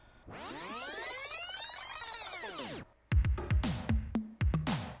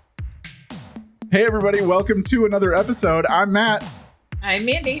Hey everybody, welcome to another episode. I'm Matt. I'm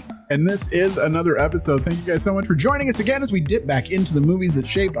Mandy. And this is another episode. Thank you guys so much for joining us again as we dip back into the movies that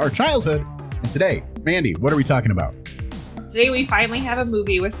shaped our childhood. And today, Mandy, what are we talking about? Today we finally have a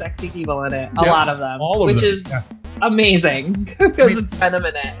movie with sexy people in it. A lot of them. All of which them. Is amazing because it's been a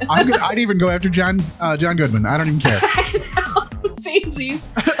minute. I'd even go after John Goodman. I don't even care.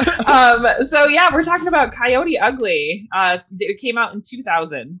 Samesies. So yeah, we're talking about Coyote Ugly. It came out in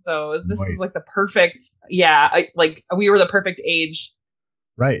 2000. So this was like the perfect, we were the perfect age.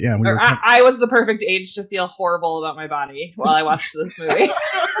 Right, yeah. I was the perfect age to feel horrible about my body while I watched this movie.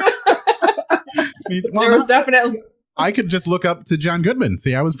 There was definitely... I could just look up to John Goodman.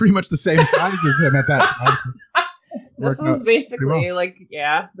 See, I was pretty much the same size as him at that time. This was basically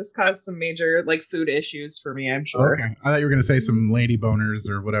this caused some major food issues for me, I'm sure. Okay. I thought you were going to say some lady boners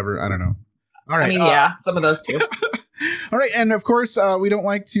or whatever. I don't know. All right. I mean, some of those too. All right. And of course, we don't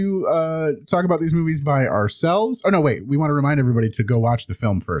like to talk about these movies by ourselves. Oh, no, wait. We want to remind everybody to go watch the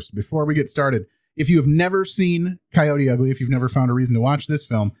film first before we get started. If you have never seen Coyote Ugly, if you've never found a reason to watch this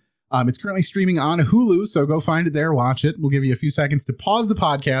film, it's currently streaming on Hulu. So go find it there, watch it. We'll give you a few seconds to pause the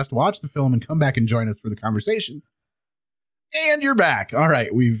podcast, watch the film, and come back and join us for the conversation. And you're back. All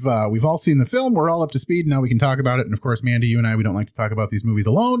right. We've all seen the film. We're all up to speed. Now we can talk about it. And of course, Mandy, you and I, we don't like to talk about these movies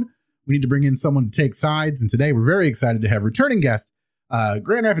alone. We need to bring in someone to take sides. And today we're very excited to have returning guest,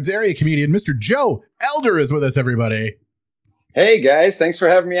 Grand Rapids area comedian, Mr. Joe Elder is with us, everybody. Hey guys. Thanks for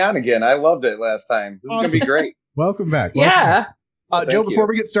having me on again. I loved it last time. This is going to be great. Welcome back. Yeah. Joe, before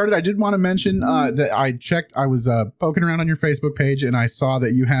we get started, I did want to mention that I checked. I was poking around on your Facebook page and I saw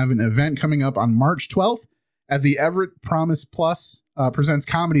that you have an event coming up on March 12th. At the Everett Promise Plus presents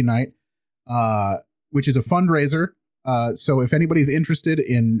Comedy Night, which is a fundraiser. So if anybody's interested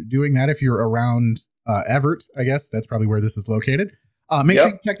in doing that, if you're around Everett, I guess that's probably where this is located. Make sure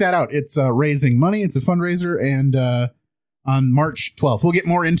you check that out. It's raising money. It's a fundraiser. And on March 12th, we'll get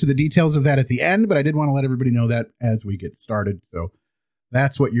more into the details of that at the end. But I did want to let everybody know that as we get started. So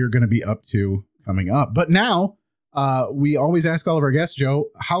that's what you're going to be up to coming up. But now... we always ask all of our guests, Joe,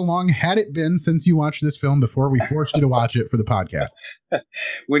 how long had it been since you watched this film before we forced you to watch it for the podcast?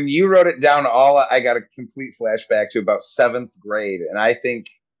 When you wrote it down, I got a complete flashback to about 7th grade. And I think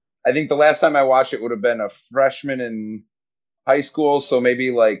the last time I watched it would have been a freshman in high school. So maybe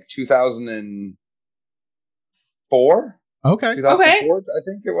 2004. Okay. 2004, I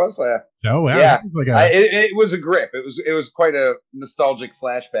think it was. Oh, wow. Yeah. It was a grip. It was quite a nostalgic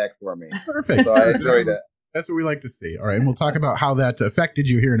flashback for me. Perfect. So I enjoyed it. That's what we like to see. All right. And we'll talk about how that affected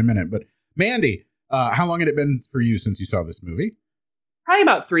you here in a minute. But Mandy, how long had it been for you since you saw this movie? Probably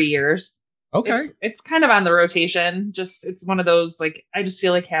about 3 years. Okay. It's kind of on the rotation. It's one of those, I just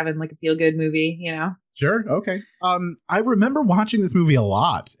feel like having a feel good movie, you know? Sure. Okay. I remember watching this movie a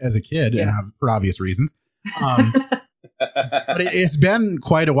lot as a kid and for obvious reasons. But it's been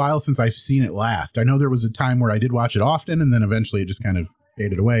quite a while since I've seen it last. I know there was a time where I did watch it often and then eventually it just kind of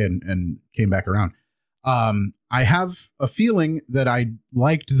faded away and came back around. I have a feeling that I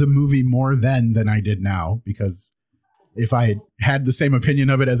liked the movie more then than I did now, because if I had the same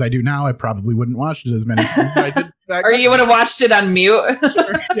opinion of it as I do now, I probably wouldn't watch it as many times as I did back Or you would have watched it on mute.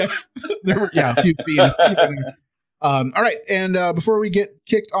 There were a few scenes. All right. And before we get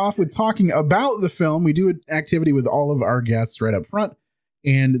kicked off with talking about the film, we do an activity with all of our guests right up front.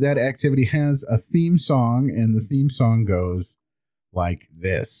 And that activity has a theme song, and the theme song goes like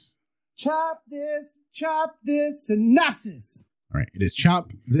this. Chop this synopsis. All right. It is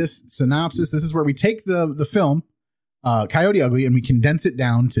Chop This Synopsis. This is where we take the film, Coyote Ugly, and we condense it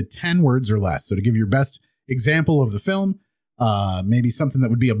down to 10 words or less. So to give your best example of the film, maybe something that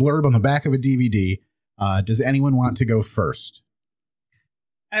would be a blurb on the back of a DVD. Does anyone want to go first?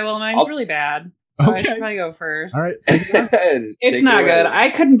 Mine's really bad. So I should probably go first. All right. It's not good. I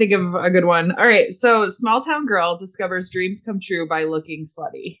couldn't think of a good one. All right. So small town girl discovers dreams come true by looking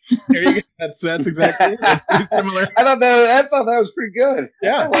slutty. There you go. That's exactly similar. I thought that was pretty good.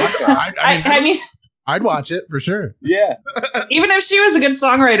 Yeah. I mean, I'd watch it for sure. Yeah. Even if she was a good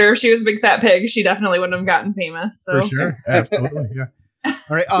songwriter, if she was a big fat pig, she definitely wouldn't have gotten famous. So. For sure. Absolutely. Yeah.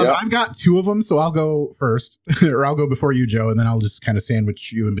 All right. I've got 2 of them, so I'll go first, or I'll go before you, Joe, and then I'll just kind of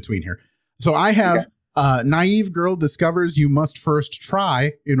sandwich you in between here. So I have naive girl discovers you must first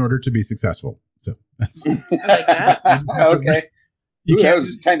try in order to be successful. So that's I like that. Okay. That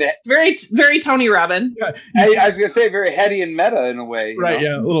was kind of. It's very, very Tony Robbins. Yeah. I was gonna say very heady and meta in a way. Right?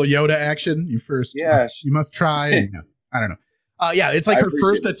 Yeah, a little Yoda action. You first. Yeah. You must try. I don't know. It's like her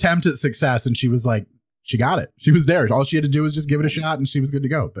first attempt at success, and she was like, she got it. She was there. All she had to do was just give it a shot, and she was good to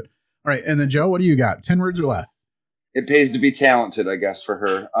go. But all right, and then Joe, what do you got? 10 words or less. It pays to be talented, I guess, for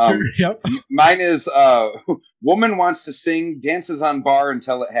her. Yep. Mine is woman wants to sing, dances on bar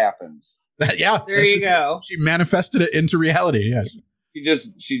until it happens. Yeah. There you go. She manifested it into reality. Yeah.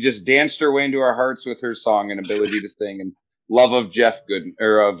 She just danced her way into our hearts with her song and ability to sing and love of John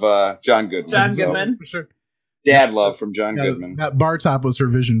Goodman. John Goodman. For sure. Dad love from John Goodman. That bar top was her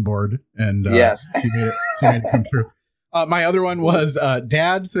vision board, and yes, she made it come true. My other one was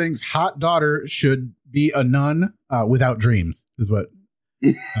Dad thinks hot daughter should be a nun without dreams. Is what.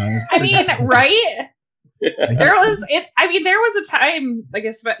 I mean, right? There was a time, I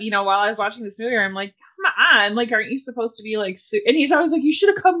guess, while I was watching this movie, I'm like, come on, like, aren't you supposed to be like? And he's always like, you should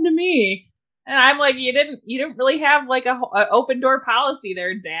have come to me. And I'm like, you didn't really have like a open door policy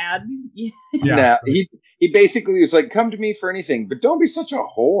there, Dad. Yeah, he basically was like, come to me for anything, but don't be such a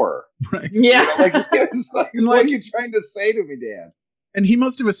whore. Right. Yeah. What are you trying to say to me, Dad? And he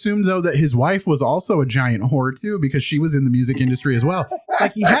must have assumed, though, that his wife was also a giant whore, too, because she was in the music industry as well.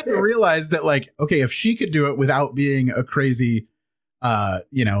 Like, he had to realize that, like, okay, if she could do it without being a crazy,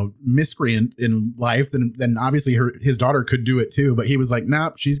 miscreant in life, then obviously his daughter could do it, too. But he was like,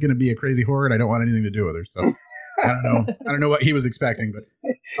 nope, she's going to be a crazy whore, and I don't want anything to do with her. So I don't know what he was expecting. But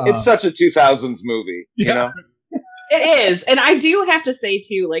it's such a 2000s movie, you know? It is. And I do have to say,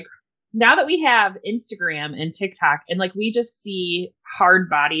 too, like, now that we have Instagram and TikTok, and like we just see hard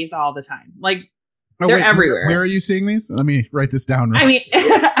bodies all the time, like they're everywhere. Where are you seeing these? Let me write this down. I mean, do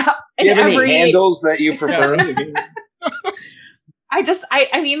you have any handles that you prefer?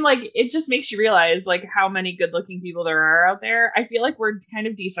 I mean, like, it just makes you realize like how many good-looking people there are out there. I feel like we're kind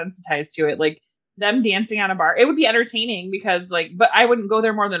of desensitized to it. Like them dancing on a bar, it would be entertaining because but I wouldn't go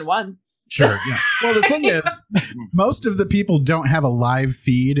there more than once. Sure. Yeah. Well, the thing is, most of the people don't have a live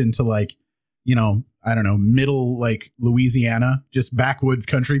feed into like, I don't know, middle like Louisiana, just backwoods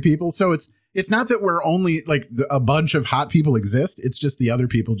country people. So it's not that we're only like a bunch of hot people exist. It's just the other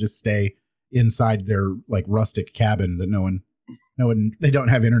people just stay inside their like rustic cabin that no one, they don't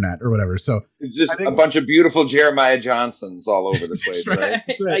have internet or whatever. So it's just a bunch of beautiful Jeremiah Johnsons all over the place, right?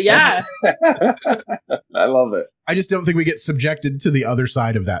 Yes. I love it. I just don't think we get subjected to the other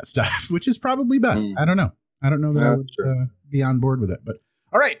side of that stuff, which is probably best. I don't know that I would be on board with it, but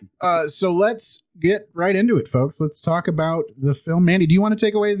all right. So let's get right into it, folks. Let's talk about the film. Mandy, do you want to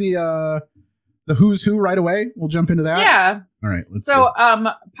take away the who's who right away? We'll jump into that. Yeah. All right.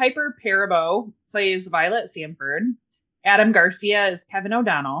 Piper Perabo plays Violet Sanford. Adam Garcia is Kevin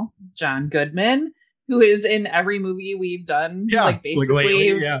O'Donnell. John Goodman, who is in every movie we've done. Yeah. Like basically. Like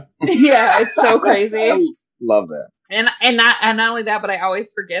lately, yeah. Yeah. It's so crazy. Love that. And not only that, but I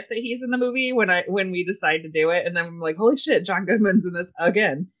always forget that he's in the movie when we decide to do it. And then I'm like, holy shit, John Goodman's in this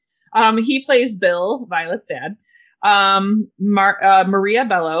again. He plays Bill, Violet's dad. Maria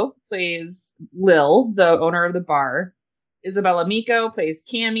Bello plays Lil, the owner of the bar. Isabella Miko plays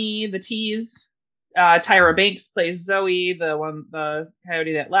Cammy, the tease. Tyra Banks plays Zoe, the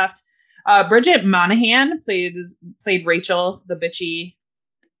coyote that left. Bridget Monahan played Rachel, the bitchy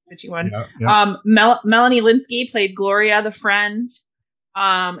one. Yeah. Melanie Linsky played Gloria, the friend.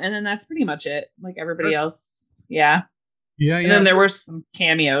 And then that's pretty much it. Like everybody else. Yeah. Yeah. And then there were some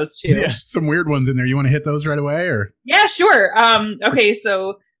cameos too. Yeah, some weird ones in there. You want to hit those right away or? Yeah, sure. Okay.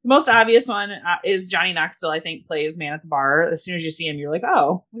 So the most obvious one is Johnny Knoxville, I think, plays Man at the Bar. As soon as you see him, you're like,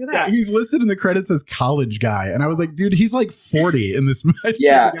 oh, look at that. Yeah, he's listed in the credits as college guy. And I was like, dude, he's like 40 in this movie.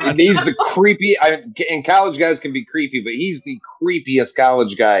 Yeah, and he's the creepy. And college guys can be creepy, but he's the creepiest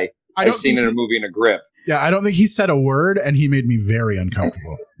college guy I've seen in a movie in a grip. Yeah, I don't think he said a word, and he made me very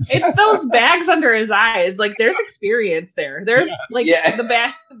uncomfortable. It's those bags under his eyes. Like, there's experience there. There's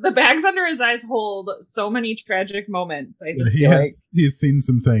the bags under his eyes hold so many tragic moments. I just feel like he's seen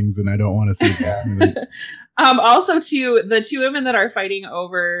some things, and I don't want to see that. Also, too, the two women that are fighting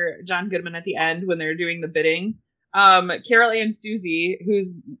over John Goodman at the end when they're doing the bidding, Carol Ann Susie,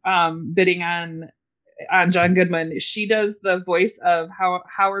 who's bidding on John Goodman, she does the voice of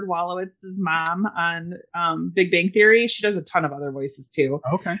Howard Wolowitz's mom on Big Bang Theory. She does a ton of other voices too.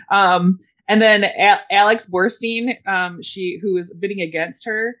 Okay. And then Alex Borstein, who is bidding against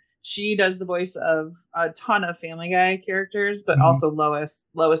her, she does the voice of a ton of Family Guy characters, but also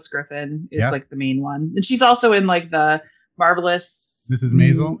Lois Griffin is like the main one, and she's also in like the Marvelous Mrs.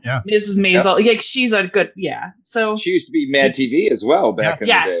 Maisel. Yeah, Mrs. Maisel. Yep. Like she's a good. Yeah. So she used to be Mad TV as well back in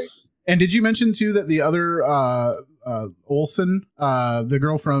the day. And did you mention too that the other Olsen, the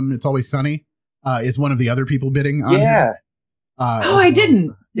girl from It's Always Sunny, is one of the other people bidding on her? I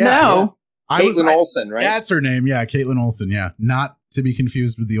didn't. No. Caitlin Olsen, right? That's her name. Yeah, Caitlin Olsen. Yeah, not to be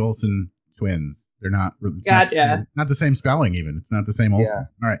confused with the Olsen twins. They're not. Not the same spelling. Even it's not the same Olsen.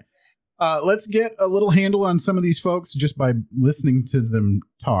 Yeah. All right. Let's get a little handle on some of these folks just by listening to them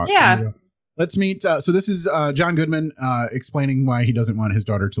talk. Yeah. Let's meet. So this is John Goodman explaining why he doesn't want his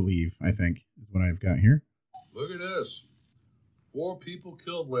daughter to leave, I think, is what I've got here. Look at this. 4 people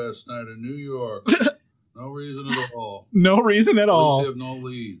killed last night in New York. No reason at all. No reason at all. Police have no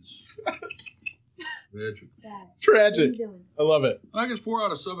leads. Tragic. Tragic. I love it. I guess 4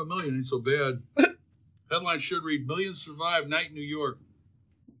 out of 7 million ain't so bad. Headline should read, "Millions survive night in New York."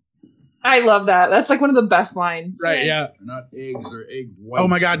 I love that. That's like one of the best lines. Right, yeah. They're not eggs, they're egg whites. Oh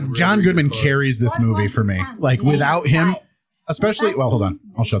my God, John Goodman carries this movie for me. Like without him, especially, well, hold on.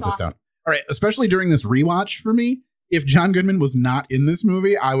 I'll shut this down. All right, especially during this rewatch for me, if John Goodman was not in this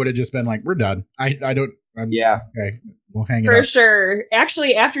movie, I would have just been like, we're done. Yeah. Okay, we'll hang it For up. sure.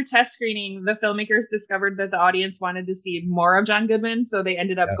 Actually, after test screening, the filmmakers discovered that the audience wanted to see more of John Goodman, so they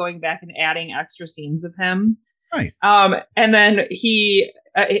ended up going back and adding extra scenes of him. Nice. And then he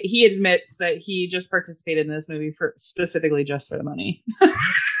admits that he just participated in this movie specifically just for the money.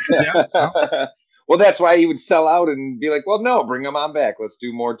 Well, that's why he would sell out and be like, well, no, bring him on back. Let's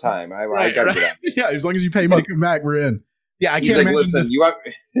do more time. I gotta get out. Yeah, as long as you pay me to come back, we're in. Yeah, He's like, listen, you want...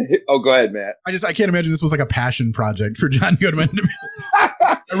 Oh, go ahead, Matt. I can't imagine this was like a passion project for John Goodman.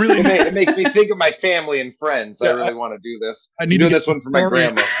 It makes me think of my family and friends. Yeah, I really want to do this. I need to do this one for my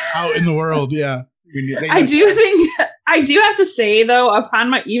grandma. Out in the world, yeah. I do have to say, though, upon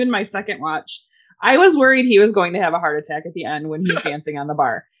my second watch, I was worried he was going to have a heart attack at the end when he's dancing on the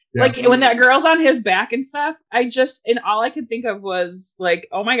bar. Yeah. Like when that girl's on his back and stuff, and all I could think of was like,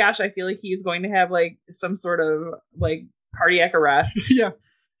 oh my gosh, I feel like he's going to have like some sort of like cardiac arrest. Yeah.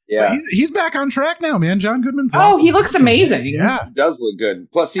 Yeah. He's back on track now, man. John Goodman's. He looks amazing. Yeah. He does look good.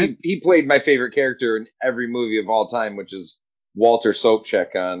 Plus, he played my favorite character in every movie of all time, which is Walter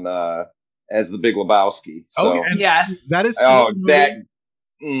Sobchak on as the Big Lebowski. So, yes. That is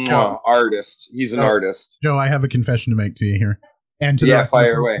artist. He's an artist. Joe, I have a confession to make to you here. And to the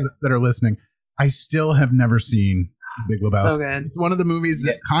fire away that are listening. I still have never seen Big Lebowski. So good. It's one of the movies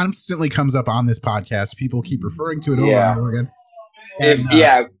that constantly comes up on this podcast. People keep referring to it over and over again. And,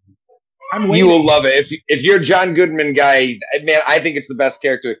 you will love it. If you're a John Goodman guy, man, I think it's the best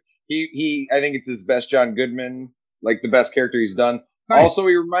character. I think it's his best John Goodman, like the best character he's done. Nice. Also,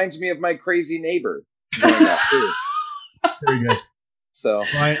 he reminds me of my crazy neighbor. Very good. So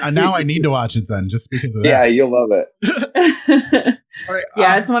now I need to watch it then, just because of that. Yeah, you'll love it. All right,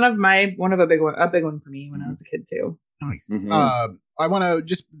 yeah, it's one of a big one for me when I was a kid too. Nice. Mm-hmm. I want to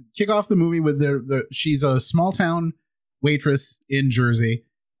just kick off the movie with she's a small town waitress in Jersey,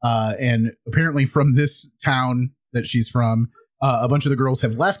 and apparently from this town that she's from, a bunch of the girls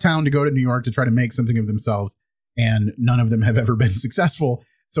have left town to go to New York to try to make something of themselves, and none of them have ever been successful.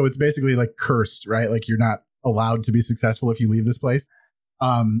 So it's basically like cursed, right? Like you're not allowed to be successful if you leave this place.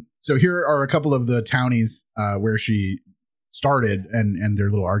 So here are a couple of the townies where she started and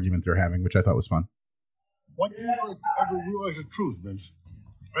their little argument they're having, which I thought was fun. Why can't you ever realize the truth, Vince?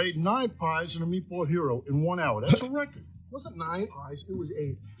 I ate 9 pies and a meatball hero in 1 hour. That's a record. It wasn't 9 pies, it was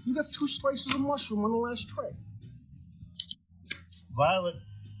 8. You left 2 slices of mushroom on the last tray. Violet.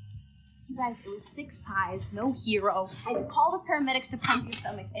 You guys, it was 6 pies, no hero. I had to call the paramedics to pump your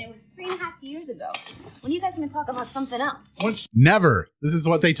stomach, and it was 3.5 years ago. When are you guys going to talk about something else? Never. This is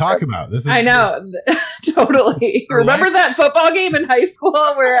what they talk about. I know. Totally. Remember that football game in high school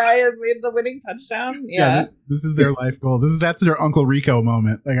where I made the winning touchdown? Yeah. This is their life goals. That's their Uncle Rico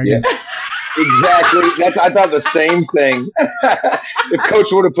moment. Like Exactly. I thought the same thing. If Coach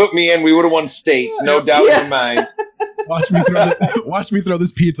would have put me in, we would have won states. No doubt in my mind. Watch me throw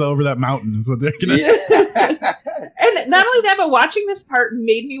this pizza over that mountain is what they're gonna do. And not only that, but watching this part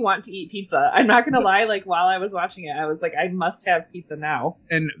made me want to eat pizza. I'm not gonna lie, like while I was watching it, I was like, I must have pizza now.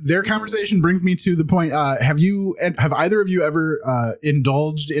 And their conversation brings me to the point, have either of you ever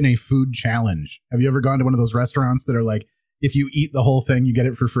indulged in a food challenge? Have you ever gone to one of those restaurants that are like, if you eat the whole thing, you get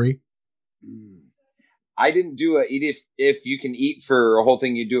it for free? I didn't do if you can eat for a whole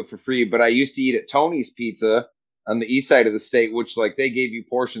thing, you do it for free. But I used to eat at Tony's Pizza on the east side of the state, which like they gave you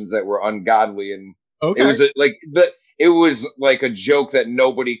portions that were ungodly, and it was like a joke that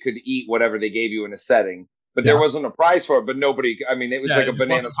nobody could eat whatever they gave you in a setting. But there wasn't a prize for it. But nobody. I mean, it was like a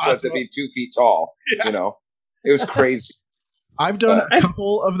banana split that'd be 2 feet tall. Yeah. You know, it was crazy. I've done a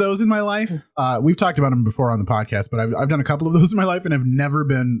couple of those in my life. We've talked about them before on the podcast, but I've done a couple of those in my life and have never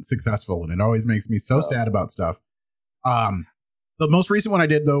been successful. And it always makes me so sad about stuff. The most recent one I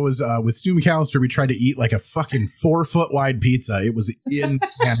did, though, was with Stu McAllister. We tried to eat like a fucking 4 foot wide pizza. It was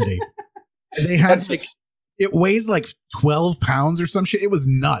insanity. They had it weighs like 12 pounds or some shit. It was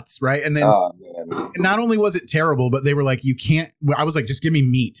nuts, right? And then and not only was it terrible, but they were like, you can't. I was like, just give me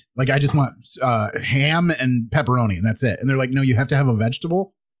meat. Like, I just want ham and pepperoni, and that's it. And they're like, no, you have to have a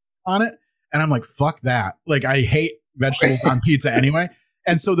vegetable on it. And I'm like, fuck that. Like, I hate vegetables on pizza anyway.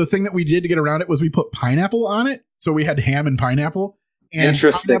 And so the thing that we did to get around it was we put pineapple on it. So we had ham and pineapple. And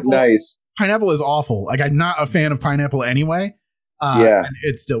interesting, nice. Pineapple is awful. Like, I'm not a fan of pineapple anyway. And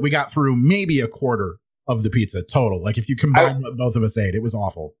it's still, we got through maybe a quarter of the pizza total. Like, if you combine what both of us ate, it was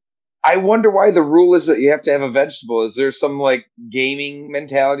awful. I wonder why the rule is that you have to have a vegetable. Is there some like gaming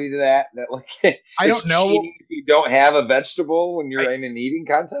mentality to that? That like I don't know if you don't have a vegetable when you're in an eating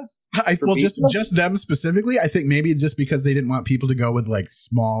contest. Just them specifically. I think maybe just because they didn't want people to go with like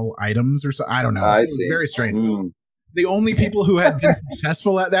small items or so. I don't know. I see. Very strange. The only people who had been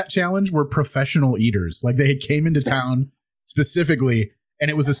successful at that challenge were professional eaters. Like, they came into town specifically,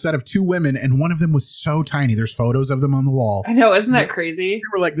 and it was a set of 2 women, and one of them was so tiny. There's photos of them on the wall. I know, isn't that crazy? We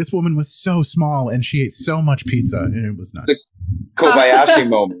were like, this woman was so small, and she ate so much pizza, and it was nuts. The Kobayashi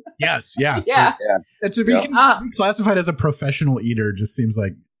moment. Yes, yeah. Yeah. And to be classified as a professional eater just seems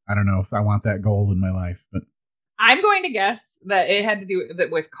like, I don't know if I want that goal in my life. But I'm going to guess that it had to do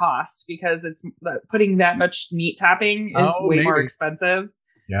with cost, because it's putting that much meat topping is way more expensive.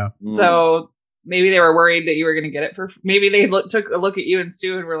 Yeah. So maybe they were worried that you were going to get it for. Maybe they took a look at you and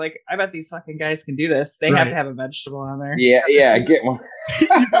Stu and were like, "I bet these fucking guys can do this. They have to have a vegetable on there." Yeah, get one.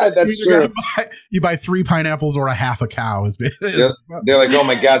 That's true. You buy 3 pineapples or a half a cow. They're like, "Oh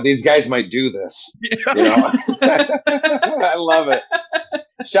my god, these guys might do this." Yeah. You know? I love it.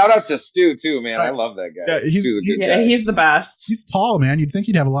 Shout out to Stu too, man. I love that guy. Yeah, Stu's a good guy. He's the best. He's tall, man. You'd think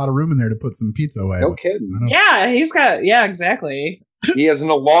he'd have a lot of room in there to put some pizza away. No kidding. Yeah, he's got. Yeah, exactly. He has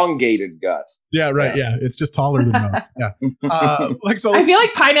an elongated gut. Yeah, right. Yeah, it's just taller than most. Yeah. I feel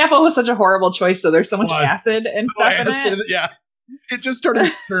like pineapple was such a horrible choice, though. There's so much acid and stuff in it. Yeah. It just started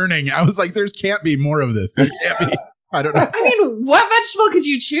turning. I was like, can't be more of this. There can't be. I don't know. I mean, what vegetable could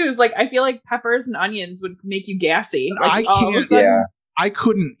you choose? Like, I feel like peppers and onions would make you gassy. Like, I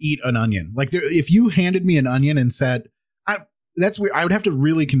couldn't eat an onion. Like, if you handed me an onion and said, that's weird, I would have to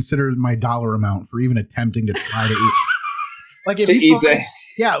really consider my dollar amount for even attempting to try to eat. Like, if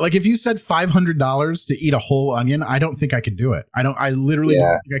you said $500 to eat a whole onion, I don't think I could do it. I literally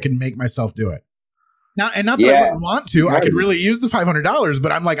don't think I can make myself do it. Not that I wouldn't want to. I could really use the $500,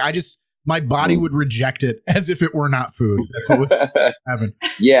 but I'm like, my body would reject it as if it were not food. That's what would happen.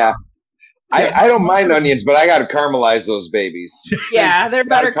 Yeah. I don't mind onions, but I got to caramelize those babies. Yeah, they're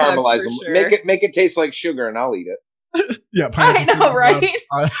better caramelize them. Sure. Make it taste like sugar, and I'll eat it. Yeah, I know, right?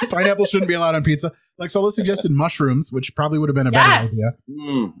 Pineapple shouldn't be allowed on pizza. Like, Solo suggested mushrooms, which probably would have been a better idea.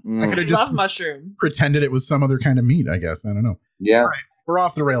 I could have just love mushrooms. Pretended it was some other kind of meat, I guess. I don't know. Yeah. All right, we're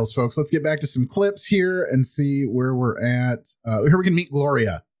off the rails, folks. Let's get back to some clips here and see where we're at. Here we can meet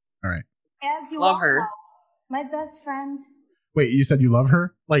Gloria. All right. As you love her. My best friend. Wait, you said you love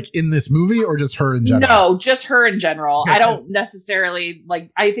her? Like, in this movie, or just her in general? No, just her in general. I don't necessarily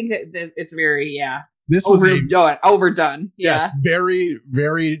I think that it's very This was overdone. Yeah. Yes, very,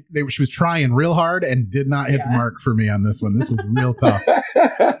 very. She was trying real hard and did not hit the mark for me on this one. This was real tough.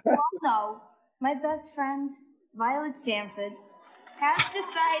 No, my best friend, Violet Sanford, has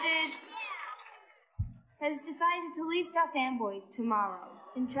decided to leave South Amboy tomorrow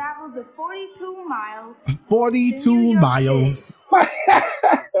and travel the 42 miles. 42 miles.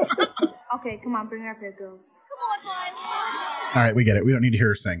 Okay, come on, bring her up here, girls. Come on. All right, we get it. We don't need to hear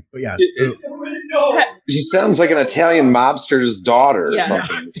her sing. But yeah. She sounds like an Italian mobster's daughter or something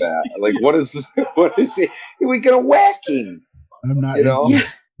like that. Like, what is this? What is he? Are we going to whack him? I'm not,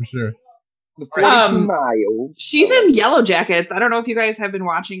 for sure. The 42 miles. She's in Yellow Jackets. I don't know if you guys have been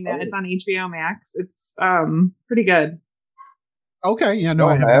watching that. It's on HBO Max. It's pretty good. Okay, yeah, no,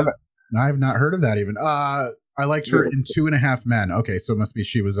 I haven't. I have not heard of that even. I liked her in 2.5 Men. Okay, so it must be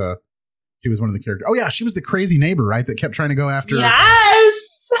she was one of the characters. Oh yeah, she was the crazy neighbor, right? That kept trying to go after.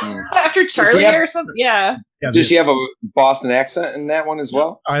 Yes, after Charlie or something. Yeah. Did she have a Boston accent in that one as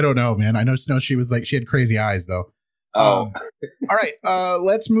well? I don't know, man. I know she was like, she had crazy eyes though. Oh. All right.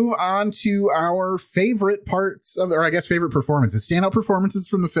 Let's move on to our favorite parts of, or I guess favorite performances, standout performances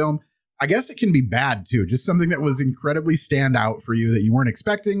from the film. I guess it can be bad too. Just something that was incredibly stand out for you that you weren't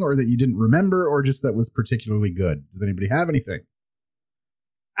expecting, or that you didn't remember, or just that was particularly good. Does anybody have anything?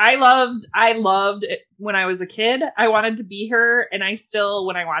 I loved it when I was a kid. I wanted to be her, and I still,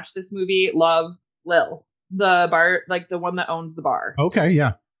 when I watch this movie, love Lil, the bar, like the one that owns the bar. Okay,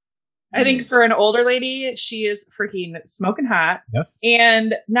 yeah. I think for an older lady, she is freaking smoking hot. Yes.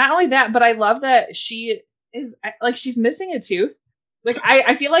 And not only that, but I love that she is like, she's missing a tooth. Like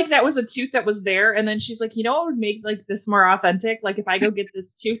I feel like that was a tooth that was there, and then she's like, you know what would make like this more authentic? Like if I go get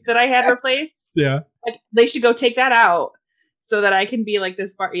this tooth that I had replaced, like they should go take that out so that I can be like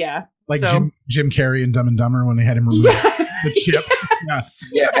this bar. Yeah, like so Jim Carrey in Dumb and Dumber when they had him remove the chip.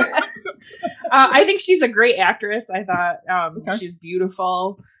 Yeah. I think she's a great actress. I thought she's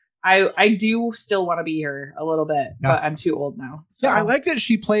beautiful. I do still want to be her a little bit, but I'm too old now. So I like that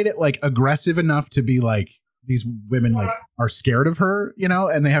she played it like aggressive enough to be like, these women like are scared of her, you know,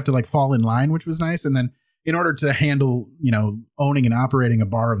 and they have to like fall in line, which was nice. And then in order to handle, you know, owning and operating a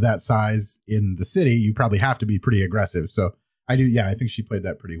bar of that size in the city, you probably have to be pretty aggressive. So I think she played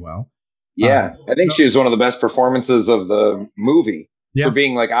that pretty well. Yeah, I think she was one of the best performances of the movie for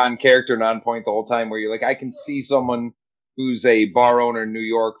being like on character and on point the whole time, where you're like, I can see someone who's a bar owner in New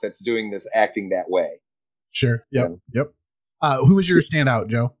York that's doing this, acting that way. Sure. Yep. Who was your standout,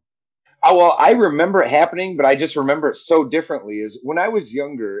 Joe? Oh, well, I remember it happening, but I just remember it so differently. Is when I was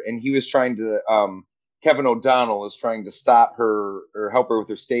younger and he was trying to, Kevin O'Donnell is trying to stop her or help her with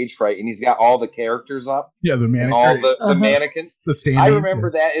her stage fright, and he's got all the characters up. Yeah, the mannequins. All the mannequins. The standing. I remember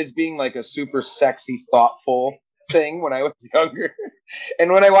that as being like a super sexy, thoughtful thing when I was younger.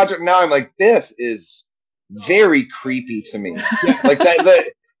 And when I watch it now, I'm like, this is very creepy to me. Like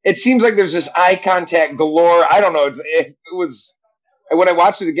that, it seems like there's this eye contact galore. I don't know. It was. When I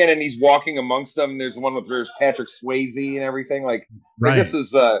watched it again and he's walking amongst them, there's one with there's Patrick Swayze and everything. Like this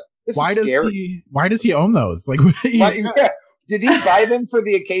is scary. Why does he own those? Like, did he buy them for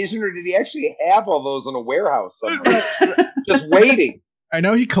the occasion, or did he actually have all those in a warehouse somewhere, just waiting? I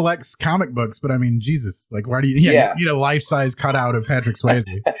know he collects comic books, but I mean, Jesus, like, why do you? You need a life-size cutout of Patrick Swayze.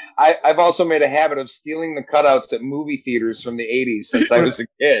 I've also made a habit of stealing the cutouts at movie theaters from the 80s since I was a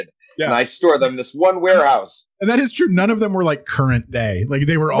kid. Yeah. And I store them in this one warehouse. And that is true. None of them were like current day. Like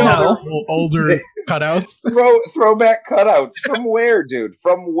they were all older cutouts. Throwback cutouts. From where, dude?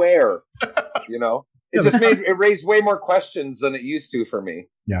 From where? You know? It raised way more questions than it used to for me.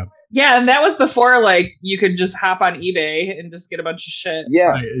 Yeah. Yeah, and that was before like you could just hop on eBay and just get a bunch of shit. Yeah.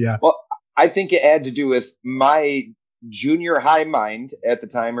 Right, yeah. Well, I think it had to do with my junior high mind at the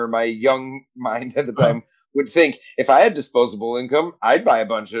time, or my young mind at the time. Would think if I had disposable income, I'd buy a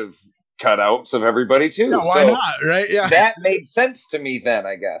bunch of cutouts of everybody too. Yeah, why not? Right? Yeah. That made sense to me then,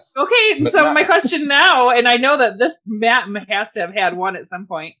 I guess. Okay, but so my question now, and I know that this Matt has to have had one at some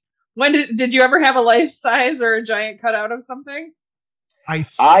point. When did you ever have a life size or a giant cutout of something? Go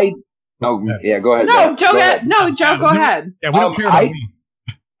ahead. No, Joe, go ahead. No, Joe, go ahead. Yeah, we don't care about me.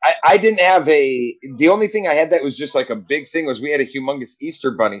 I didn't have the only thing I had that was just like a big thing was we had a humongous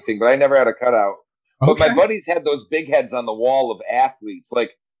Easter bunny thing, but I never had a cutout. But my buddies had those big heads on the wall of athletes.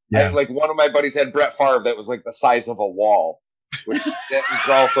 Like one of my buddies had Brett Favre that was like the size of a wall, which that was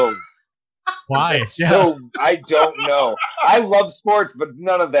also why. So I don't know. I love sports, but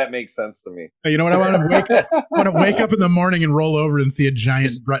none of that makes sense to me. You know what? I want to wake up in the morning and roll over and see a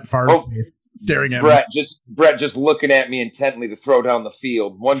giant Brett Favre face staring at me. Brett just looking at me intently to throw down the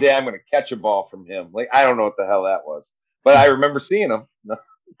field. One day I'm going to catch a ball from him. Like I don't know what the hell that was, but I remember seeing him.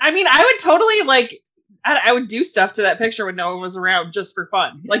 I mean, I would totally I would do stuff to that picture when no one was around just for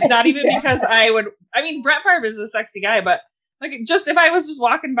fun. Like, not even because I mean, Brett Favre is a sexy guy, but like, just if I was just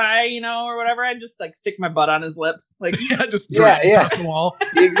walking by, you know, or whatever, I'd just like stick my butt on his lips. Like, just drag across the wall.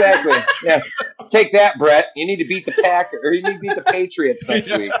 Exactly. Yeah. Take that, Brett. You need to beat the Packers, or you need to beat the Patriots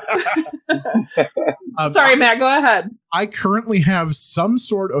next week. Sorry, Matt, go ahead. I currently have some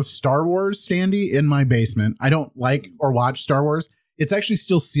sort of Star Wars standee in my basement. I don't like or watch Star Wars. It's actually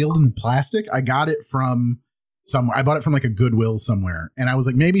still sealed in the plastic. I got it from somewhere. I bought it from like a Goodwill somewhere. And I was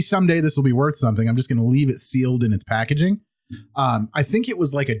like, maybe someday this will be worth something. I'm just going to leave it sealed in its packaging. I think it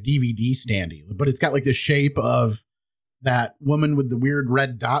was like a DVD standee, but it's got like the shape of that woman with the weird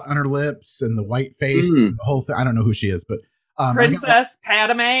red dot on her lips and the white face, the whole thing. I don't know who she is, but Princess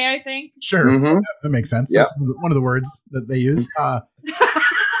Padme, I think. Sure. Mm-hmm. That makes sense. Yeah. That's one of the words that they use.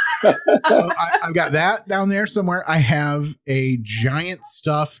 So I've got that down there somewhere. I have a giant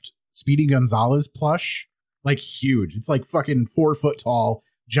stuffed Speedy Gonzalez plush, like huge. It's like fucking 4 foot tall,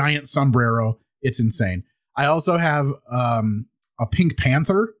 giant sombrero. It's insane. I also have a Pink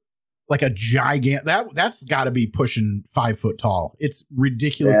Panther, like a gigant. That's got to be pushing 5 foot tall. It's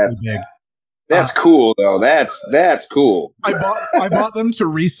ridiculously big. That's cool though. That's cool. I bought them to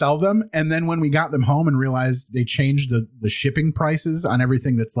resell them, and then when we got them home and realized they changed the shipping prices on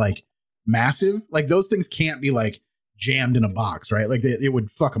everything that's like massive, like those things can't be like jammed in a box, right? Like it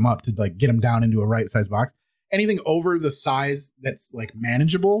would fuck them up to like get them down into a right size box. Anything over the size that's like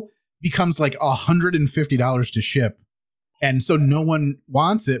manageable becomes like $150 to ship. And so no one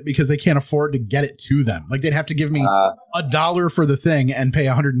wants it because they can't afford to get it to them. Like they'd have to give me $1 for the thing and pay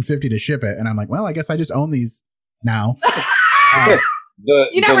 $150 to ship it. And I'm like, well, I guess I just own these now.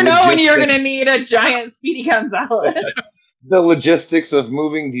 You never know when you're going to need a giant Speedy Gonzalez. The logistics of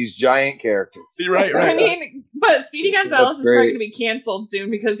moving these giant characters. Right. I mean, but Speedy Gonzalez is probably going to be canceled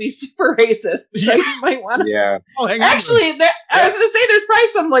soon because he's super racist. So you might want to. Yeah. Oh, actually, I was going to say there's probably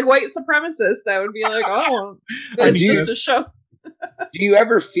some like white supremacists that would be like, oh, it's just a show. Do you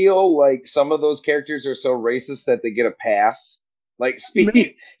ever feel like some of those characters are so racist that they get a pass? Like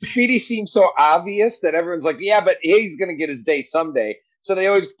Speedy seems so obvious that everyone's like, yeah, but he's going to get his day someday. So they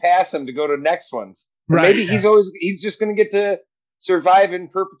always pass him to go to next ones. Right. Maybe he's just going to get to survive in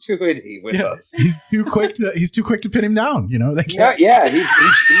perpetuity with us. He's too quick to pin him down. You know. He's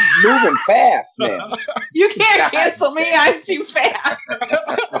moving fast, man. You can't cancel me. I'm too fast.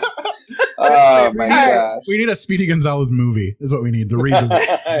 Oh my gosh. We need a Speedy Gonzalez movie. Is what we need. The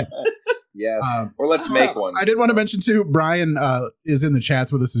reboot. Yes. Or let's make one. I did want to mention too, Brian is in the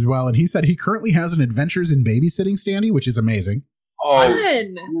chats with us as well, and he said he currently has an Adventures in Babysitting standee, which is amazing. Oh,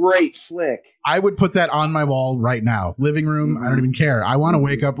 great flick. I would put that on my wall right now. Living room, I don't even care. I want to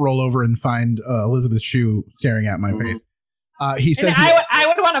wake up, roll over, and find Elizabeth Shue staring at my face. He said I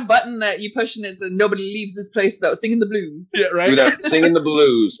would want a button that you push and it says nobody leaves this place without singing the blues. Yeah, right. Without singing the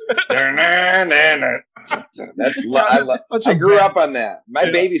blues. I grew up on that. My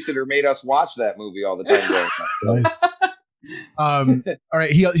babysitter made us watch that movie all the time. All right.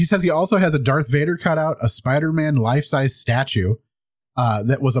 He says he also has a Darth Vader cutout, a Spider-Man life-size statue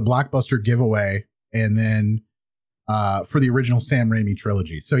that was a Blockbuster giveaway, and then for the original Sam Raimi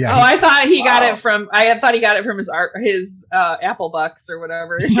trilogy. So yeah. I thought he got it from. I thought he got it from his Apple Bucks or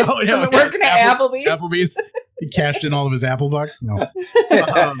whatever. Working at Applebee's. He cashed in all of his Apple Bucks. No,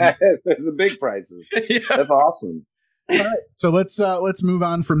 there's the big prices. Yeah. That's awesome. All right, so let's move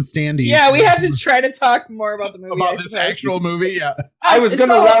on from standees. Yeah, we have to try to talk more about the movie. About this actual movie, yeah. I was going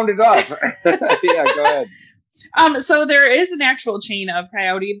to round it up. Yeah, go ahead. So there is an actual chain of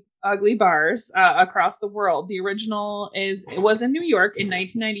Coyote Ugly bars across the world. The original was in New York in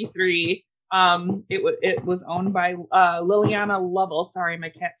 1993. It was owned by Liliana Lovell. Sorry, my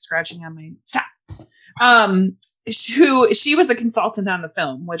cat's scratching on my stop. She was a consultant on the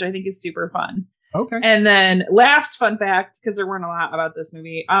film, which I think is super fun. Okay. And then last fun fact, because there weren't a lot about this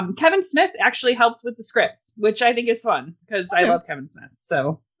movie, Kevin Smith actually helped with the script, which I think is fun because I love Kevin Smith.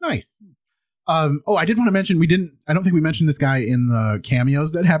 So nice. I did want to mention I don't think we mentioned this guy in the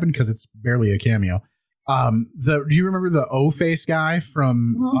cameos that happened because it's barely a cameo. Do you remember the O-Face guy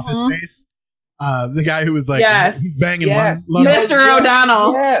from Office Space? The guy who was like, he's banging Mr.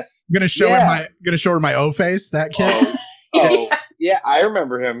 O'Donnell. Yes. I'm gonna show her my O-Face, that kid. Yeah, I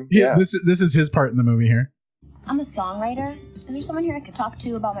remember him. Yeah. This is his part in the movie here. I'm a songwriter. Is there someone here I could talk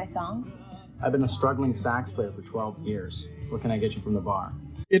to about my songs? I've been a struggling sax player for 12 years. What can I get you from the bar?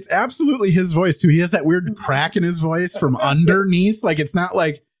 It's absolutely his voice too. He has that weird crack in his voice from underneath. Like it's not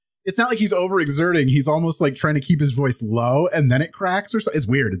like he's overexerting. He's almost like trying to keep his voice low and then it cracks or something. It's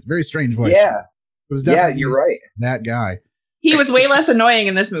weird. It's a very strange voice. Yeah. It was definitely you're right. That guy. He was way less annoying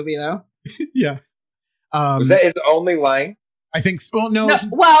in this movie though. Yeah. Was that his only line? I think so. No.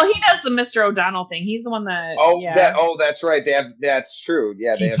 Well, he does the Mr. O'Donnell thing. He's the one that. That's right. That's true.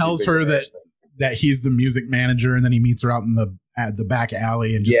 Yeah. He tells her that he's the music manager, and then he meets her out in the back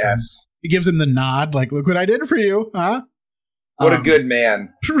alley, and just he gives him the nod, like, "Look what I did for you, huh?" What a good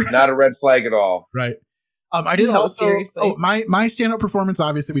man. Not a red flag at all. Right. I did also. Seriously. My stand-up performance.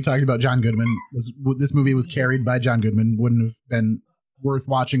 Obviously, we talked about John Goodman. This movie was carried by John Goodman. Wouldn't have been worth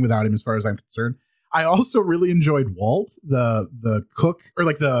watching without him, as far as I'm concerned. I also really enjoyed Walt, the cook, or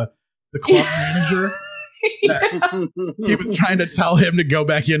like the club manager. He was trying to tell him to go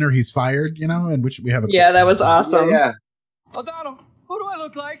back in or he's fired, and which we have that was awesome. Yeah. O'Donnell, who do I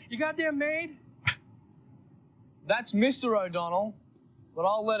look like? You goddamn maid? That's Mr. O'Donnell, but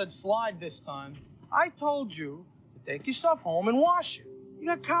I'll let it slide this time. I told you to take your stuff home and wash it. You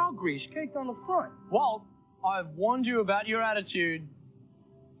got cow grease caked on the front. Walt, I've warned you about your attitude.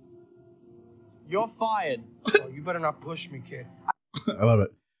 You're fired. Oh, you better not push me, kid. I love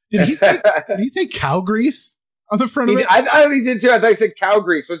it. Did he say cow grease on the front of it? I thought he did too. I thought he said cow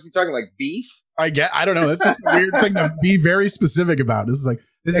grease. What's he talking, like beef? I don't know. That's just a weird thing to be very specific about. This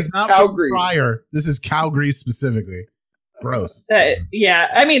is not cow grease. Fryer. This is cow grease specifically. Gross. Yeah.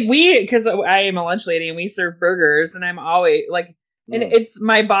 I mean, because I am a lunch lady and we serve burgers, and I'm always like, and it's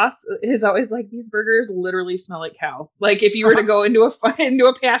my boss is always like, these burgers literally smell like cow. Like if you were to go into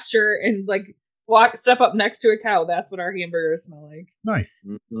a pasture and like step up next to a cow, that's what our hamburgers smell like. Nice.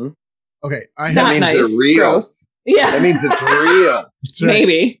 Mm-hmm. Okay, Not means nice. they're real. Gross. Yeah. That means it's real. That's right.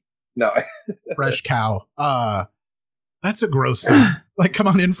 Maybe. No. Fresh cow. That's a gross thing. Like, come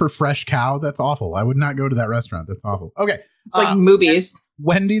on in for fresh cow. That's awful. I would not go to that restaurant. That's awful. Okay. It's like movies.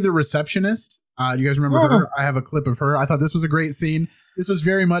 Wendy, the receptionist. Do you guys remember her? I have a clip of her. I thought this was a great scene. This was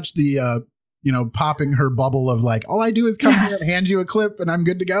very much the, popping her bubble of like, all I do is come here and hand you a clip and I'm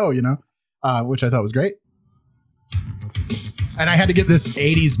good to go, which I thought was great. And I had to get this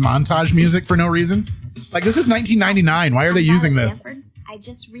 80s montage music for no reason. Like, this is 1999. Why are they using this? Sanford. I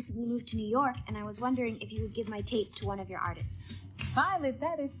just recently moved to New York, and I was wondering if you would give my tape to one of your artists. Violet,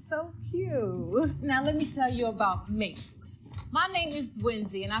 that is so cute. Now, let me tell you about me. My name is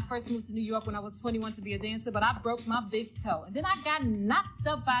Wendy, and I first moved to New York when I was 21 to be a dancer, but I broke my big toe. And then I got knocked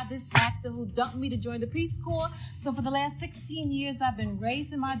up by this actor who dumped me to join the Peace Corps. So for the last 16 years, I've been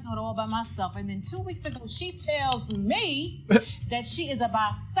raising my daughter all by myself. And then 2 weeks ago, she tells me that she is a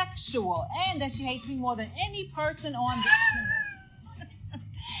bisexual and that she hates me more than any person on the planet.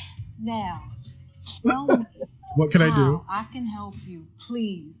 Now, tell me what can I do? I can help you,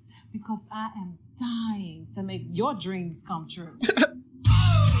 please, because I am dying to make your dreams come true.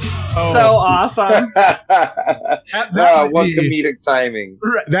 So awesome. What comedic timing.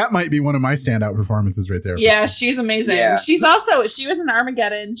 That might be one of my standout performances right there. Yeah, she's amazing. Yeah. She was in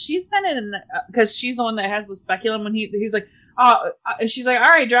Armageddon. She's been in, because she's the one that has the speculum when he's like, she's like, all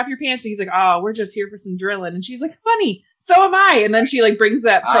right, drop your pants. And he's like, oh, we're just here for some drilling. And she's like, funny, so am I. And then she like brings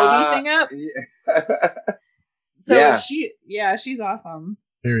that Proby thing up. So she's awesome.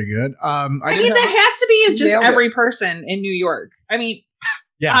 Very good. I mean, that has to be just every person in New York. I mean,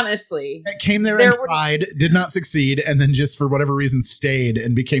 honestly. It came there and tried, did not succeed, and then just for whatever reason stayed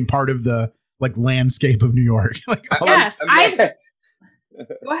and became part of the like landscape of New York. Go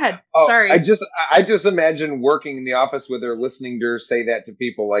ahead. Oh, Sorry. I just imagine working in the office with her, listening to her say that to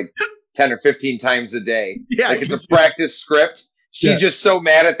people like 10 or 15 times a day. Yeah, like it's a practice script. She's just so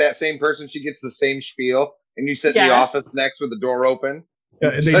mad at that same person. She gets the same spiel, and you sit in the office next with the door open.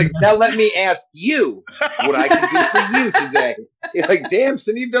 Yeah, She's like, now let me ask you what I can do for you today. You're like, damn,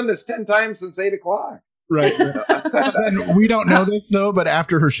 Cindy, you've done this 10 times since 8 o'clock. Right. And we don't know this though, but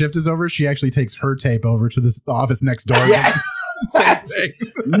after her shift is over, she actually takes her tape over to the office next door. Yeah.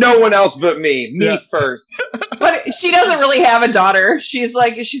 No one else but me. Me first. But she doesn't really have a daughter. She's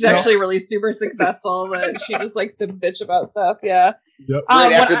actually really super successful, but she just likes to bitch about stuff. Yeah. Yep.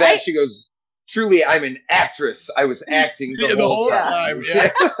 Right after that, she goes, truly, I'm an actress. I was acting the whole time.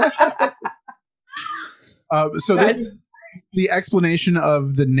 So that's the explanation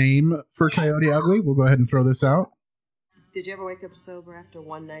of the name for Coyote Ugly. We'll go ahead and throw this out. Did you ever wake up sober after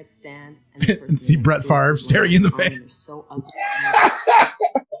one night stand and see Brett Favre staring you in the face? You're so ugly.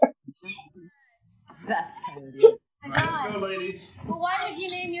 That's Coyote. Let's go, ladies. Well, why did you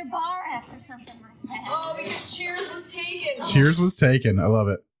name your bar after something like that? Oh, because Cheers was taken. Cheers was taken. I love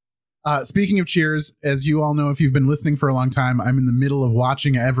it. Speaking of Cheers, as you all know, if you've been listening for a long time, I'm in the middle of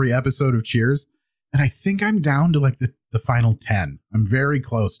watching every episode of Cheers. And I think I'm down to like the final 10. I'm very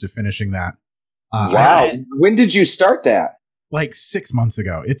close to finishing that. Wow. When did you start that? Like 6 months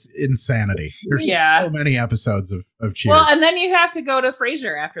ago. It's insanity. There's so many episodes of Cheers. Well, and then you have to go to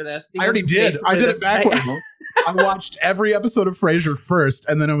Frasier after this. I already did. I did it backwards. I watched every episode of Frasier first,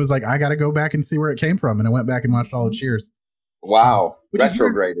 and then I was like, I got to go back and see where it came from. And I went back and watched all of Cheers. Wow.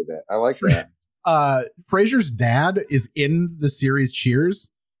 Retrograded it. I like that. Frasier's dad is in the series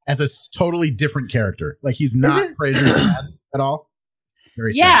Cheers as a totally different character. Like, he's not Frasier's dad at all.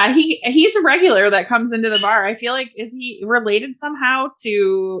 Yeah, he's a regular that comes into the bar. I feel like, is he related somehow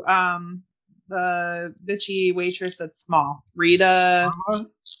to the bitchy waitress that's small? Rita?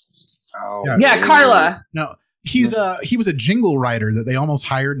 Yeah, Carla. No, he was a jingle writer that they almost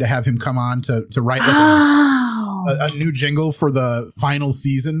hired to have him come on to write a new jingle for the final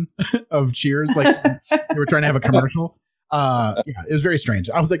season of Cheers. Like, they were trying to have a commercial. It was very strange.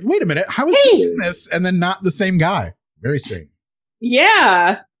 I was like, wait a minute, how is he doing this? And then not the same guy. Very strange.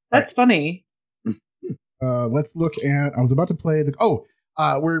 Yeah, that's funny. Let's look at, I was about to play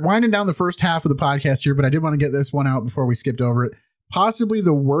we're winding down the first half of the podcast here, but I did want to get this one out before we skipped over it. Possibly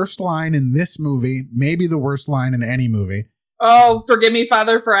the worst line in this movie, maybe the worst line in any movie. Oh, forgive me,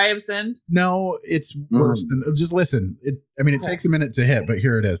 Father, for I have sinned. No, it's worse than, just listen. It takes a minute to hit, but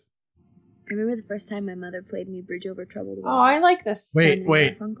here it is. I remember the first time my mother played me Bridge Over Troubled Water. Oh, I like this.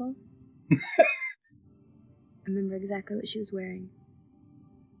 Wait. Uncle. I remember exactly what she was wearing.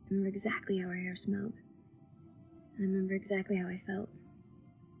 I remember exactly how her hair smelled. And I remember exactly how I felt.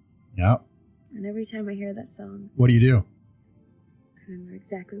 Yep. And every time I hear that song, what do you do? I remember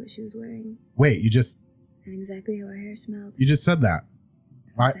exactly what she was wearing. Wait, and exactly how her hair smelled. You just said that.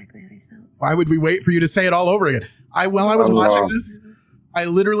 Why would we wait for you to say it all over again? While I was watching this,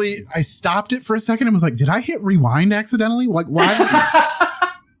 I stopped it for a second and was like, did I hit rewind accidentally? Like,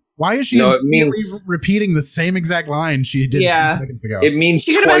 why is she repeating the same exact line she did 2 seconds ago? It means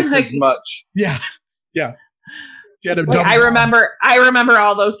twice as much. Yeah. Yeah. She had a I remember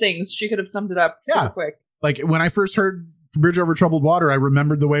all those things. She could have summed it up super quick. Like when I first heard Bridge Over Troubled Water, I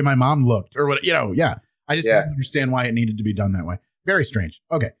remembered the way my mom looked or what, I just didn't understand why it needed to be done that way. Very strange.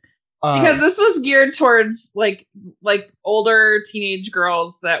 Okay. Because this was geared towards like older teenage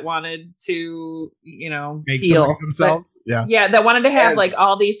girls that wanted to, feel themselves. That wanted to have like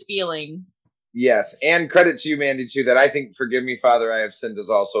all these feelings. Yes, and credit to you, Mandy, too. That I think "Forgive Me, Father, I Have Sinned" is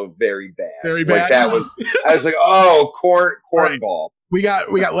also very bad. Very bad. Like that was. I was like, oh, cornball. We got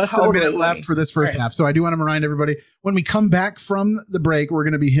less than a minute left for this first half, so I do want to remind everybody when we come back from the break, we're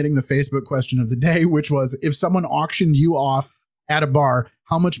going to be hitting the Facebook question of the day, which was if someone auctioned you off at a bar,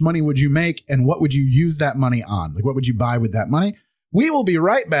 how much money would you make and what would you use that money on? Like, what would you buy with that money? We will be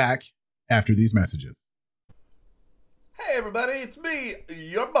right back after these messages. Hey, everybody, it's me,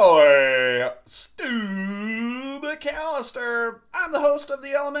 your boy, Stu McAllister. I'm the host of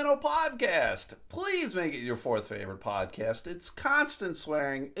the Elemental Podcast. Please make it your fourth favorite podcast. It's constant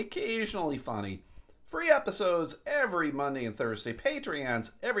swearing, occasionally funny. Free episodes every Monday and Thursday.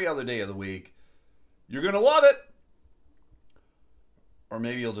 Patreons every other day of the week. You're going to love it. Or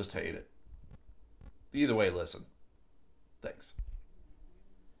maybe you'll just hate it. Either way, listen. Thanks.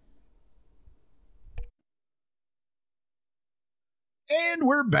 And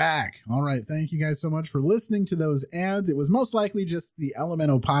we're back. All right. Thank you guys so much for listening to those ads. It was most likely just the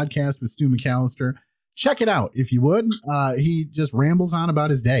Elemental Podcast with Stu McAllister. Check it out if you would. He just rambles on about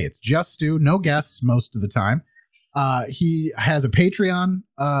his day. It's just Stu, no guests most of the time. He has a Patreon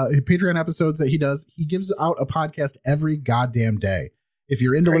episodes that he does. He gives out a podcast every goddamn day. If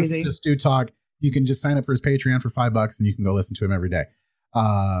you're into listening to Stu talk, you can just sign up for his Patreon for $5 and you can go listen to him every day.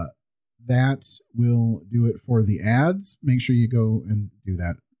 That will do it for the ads. Make sure you go and do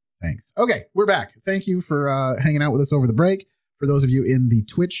that. Thanks. Okay, we're back. Thank you for hanging out with us over the break. For those of you in the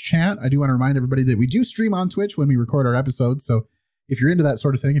Twitch chat, I do want to remind everybody that we do stream on Twitch when we record our episodes. So if you're into that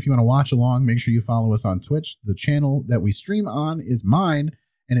sort of thing, if you want to watch along, make sure you follow us on Twitch. The channel that we stream on is mine,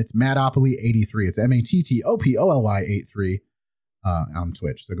 and it's Mattopoly83. It's Mattopoly 83 on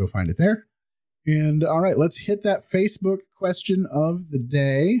Twitch. So go find it there. And all right, let's hit that Facebook question of the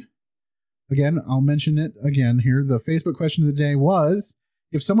day. Again, I'll mention it again here. The Facebook question of the day was,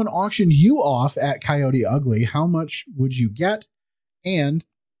 if someone auctioned you off at Coyote Ugly, how much would you get? And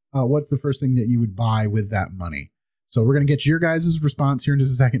what's the first thing that you would buy with that money? So we're going to get your guys' response here in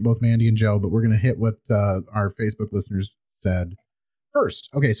just a second, both Mandy and Joe, but we're going to hit what our Facebook listeners said first.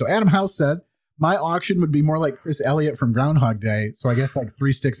 Okay, so Adam House said, my auction would be more like Chris Elliott from Groundhog Day. So I guess like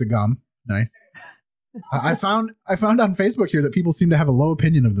 3 sticks of gum. Nice. I found on Facebook here that people seem to have a low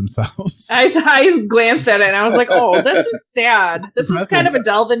opinion of themselves. I glanced at it and I was like, oh, this is sad. This is kind of a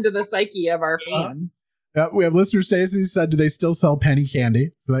delve into the psyche of our fans. We have listener Stacy said, do they still sell penny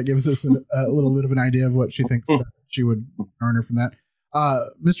candy? So that gives us a little bit of an idea of what she thinks she would garner from that.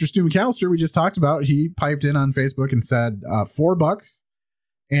 Mr. Stu McAllister, we just talked about, he piped in on Facebook and said $4.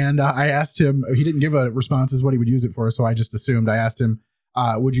 And I asked him, he didn't give a response as what he would use it for. So I just assumed. I asked him,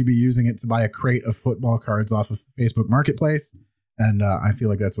 would you be using it to buy a crate of football cards off of Facebook Marketplace? And I feel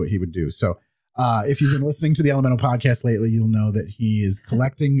like that's what he would do. So if you've been listening to the Elemental Podcast lately, you'll know that he is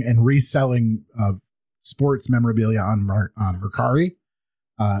collecting and reselling sports memorabilia on Mercari.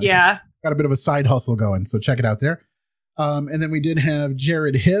 Got a bit of a side hustle going. So check it out there. And then we did have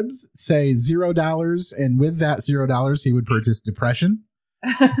Jared Hibbs say $0. And with that $0, he would purchase Depression.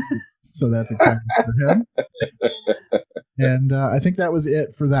 So that's exciting for him. And I think that was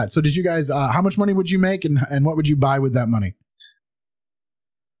it for that. So did you guys, how much money would you make and what would you buy with that money?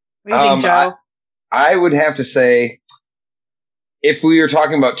 What do you think, Joe? I would have to say, if we were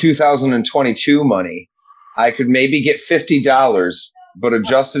talking about 2022 money, I could maybe get $50, but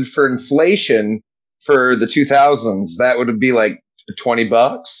adjusted for inflation for the 2000s, that would be like $20.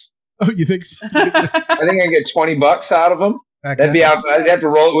 Oh, you think so? I think I get $20 out of them. That'd be out. I'd have to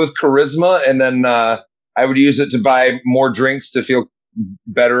roll it with charisma, and then I would use it to buy more drinks to feel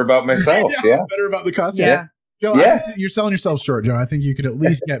better about myself. Yeah. Better about the costume. Yeah. Joe, you're selling yourself short, Joe. I think you could at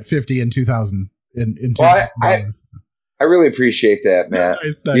least get 50 in 2000. I really appreciate that, Matt.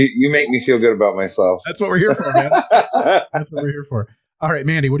 Nice. You make me feel good about myself. That's what we're here for, man. That's what we're here for. All right,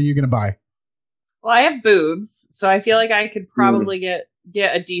 Mandy, what are you going to buy? Well, I have boobs, so I feel like I could probably get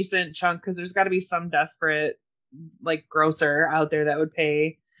a decent chunk because there's got to be some desperate like grocer out there that would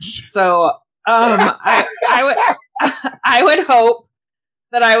pay. So I would hope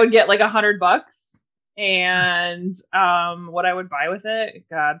that I would get like $100. And what I would buy with it,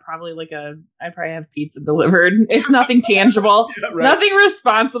 God, probably I'd probably have pizza delivered. It's nothing tangible, Right. nothing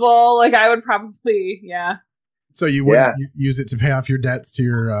responsible. Like I would probably, So you wouldn't use it to pay off your debts to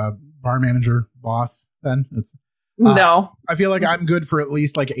your bar manager boss then? No. I feel like I'm good for at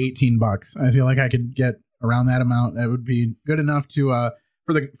least like $18. I feel like I could get around that amount. That would be good enough to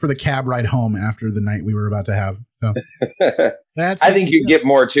for the cab ride home after the night we were about to have. So I think you get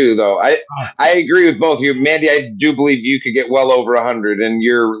more too, though. I agree with both of you, Mandy. I do believe you could get well over 100, and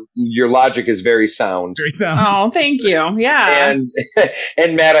your logic is very sound. Very sound. Oh, thank you. Yeah.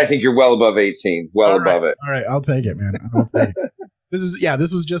 And Matt, I think you're well above 18, above it. All right, I'll take it, man. I'll take it.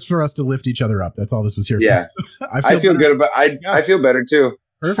 This was just for us to lift each other up. That's all this was here for. Yeah. I feel good about. I feel better too.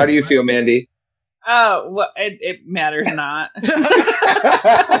 Perfect. How do you feel, Mandy? Oh, well, it matters not.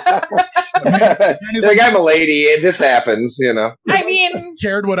 Like, I'm a lady. This happens, you know. I mean,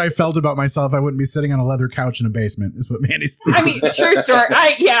 cared what I felt about myself, I wouldn't be sitting on a leather couch in a basement. Is what Mandy's thinking. I mean, true story.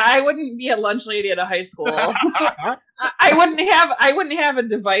 I wouldn't be a lunch lady at a high school. I wouldn't have a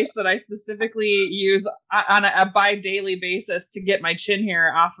device that I specifically use on a bi-daily basis to get my chin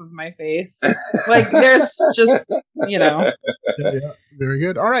hair off of my face. Like, there's just, Yeah, very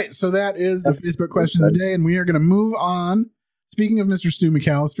good. All right, so that is the Facebook question of the day, and we are going to move on. Speaking of Mr. Stu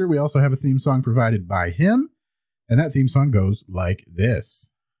McAllister, we also have a theme song provided by him, and that theme song goes like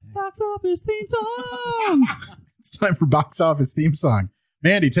this. Box office theme song. It's time for box office theme song.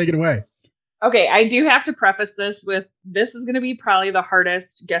 Mandy, take it away. Okay, I do have to preface this with this is going to be probably the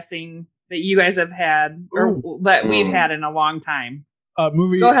hardest guessing that you guys have had or that we've had in a long time.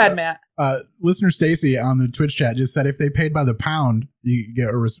 Movie. Go ahead, Matt. Listener Stacy on the Twitch chat just said if they paid by the pound,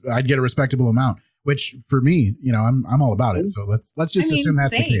 I'd get a respectable amount. Which for me, I'm all about it. So let's just assume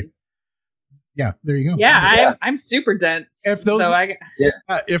that's the case. Yeah, there you go. Yeah, I'm super dense. I'm denser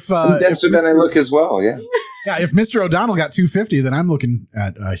than I look as well. Yeah. Yeah. If Mr. O'Donnell got $250, then I'm looking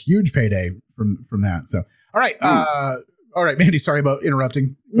at a huge payday from that. So all right, all right, Mandy. Sorry about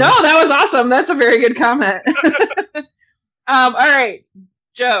interrupting. No, that was awesome. That's a very good comment. All right,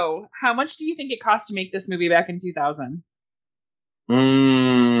 Joe. How much do you think it cost to make this movie back in 2000?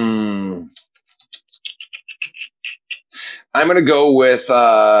 I'm going to go with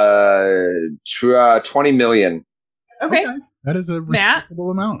 20 million. Okay. That is a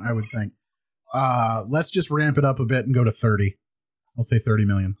respectable amount, I would think. Let's just ramp it up a bit and go to 30. I'll say 30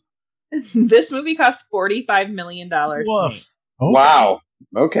 million. This movie cost $45 million. Okay. Wow.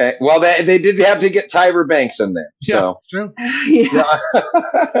 Okay. Well, they did have to get Tyra Banks in there. Yeah, so true.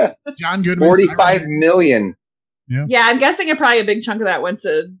 Yeah. John Goodman. 45 million. Yeah, I'm guessing probably a big chunk of that went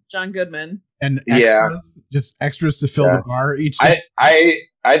to John Goodman. And just extras to fill the bar each day.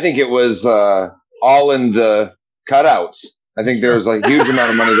 I think it was all in the cutouts. I think there was a huge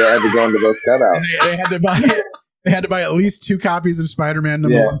amount of money that had to go into those cutouts. They had to buy at least 2 copies of Spider-Man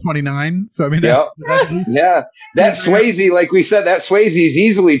number 129. So I mean, that Swayze, like we said, that Swayze is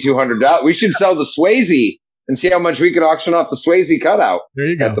easily $200. We should sell the Swayze and see how much we could auction off the Swayze cutout. There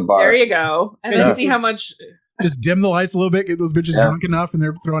you go. At the bar. There you go, and then see how much. Just dim the lights a little bit, get those bitches drunk enough, and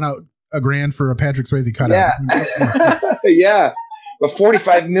they're throwing out $1,000 for a Patrick Swayze cutout. Yeah, yeah. But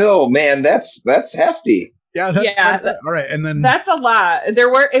 45 mil, man, that's hefty. Yeah, all right, and then that's a lot. There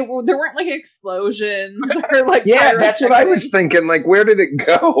weren't like explosions or like that's what I was thinking. Like, where did it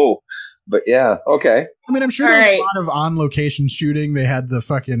go? But yeah, okay. I mean, I'm sure there's a lot of on location shooting. They had the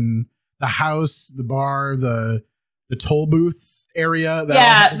house, the bar, the toll booths area.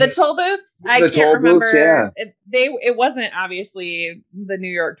 The toll booths. I can't remember. It wasn't obviously the New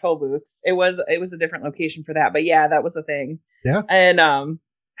York toll booths. It was a different location for that. But yeah, that was a thing. Yeah. And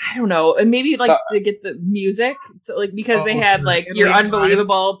I don't know, and maybe to get the music, because they had "You're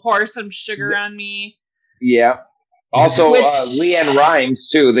Unbelievable," "Pour Some Sugar on Me." Yeah. Also, LeAnn Rimes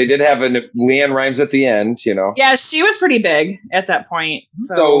too. They did have LeAnn Rimes at the end, Yeah, she was pretty big at that point.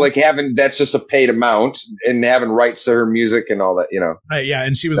 So that's just a paid amount, and having rights to her music and all that, Right, yeah,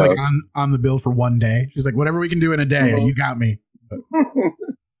 and she was on the bill for one day. She's like, whatever we can do in a day, you got me. All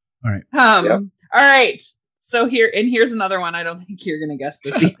right. All right. So here's another one. I don't think you're gonna guess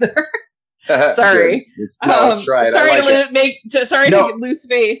this either. Sorry. No, let's try it. Sorry to lose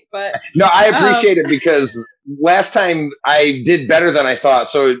faith, but no, I appreciate it because last time I did better than I thought,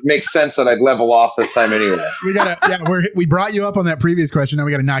 so it makes sense that I'd level off this time anyway. We brought you up on that previous question. Now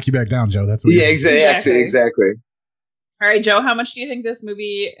we got to knock you back down, Joe. That's what. Yeah, exactly. All right, Joe. How much do you think this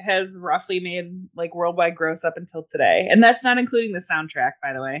movie has roughly made worldwide gross up until today? And that's not including the soundtrack,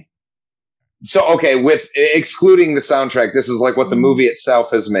 by the way. So okay, with excluding the soundtrack, this is what the movie itself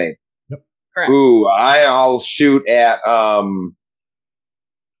has made. Correct. Ooh, I'll shoot at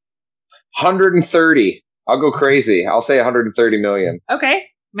 130. I'll go crazy. I'll say 130 million. Okay,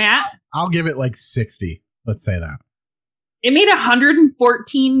 Matt. I'll give it like 60. Let's say that. It made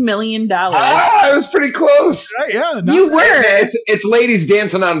 $114 million. I was pretty close. Yeah, you were. It's ladies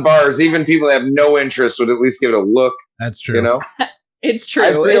dancing on bars. Even people that have no interest would at least give it a look. That's true. You know, it's true. I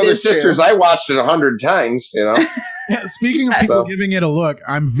have three It older is true. sisters. I watched it 100 times. You know. Yeah, speaking of people giving it a look,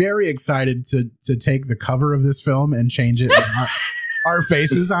 I'm very excited to take the cover of this film and change it. Our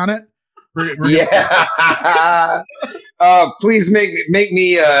faces on it. Yeah. Please make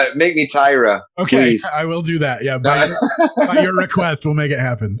me Tyra. Okay, please. I will do that. Yeah, by your request, we'll make it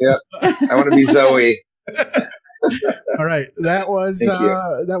happen. Yep. I want to be Zoe. All right, that was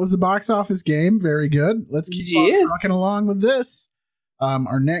the box office game. Very good. Let's keep on rocking along with this.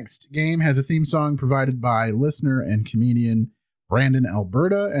 Our next game has a theme song provided by listener and comedian Brandon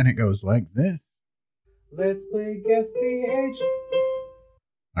Alberta, and it goes like this. Let's play Guess the Age.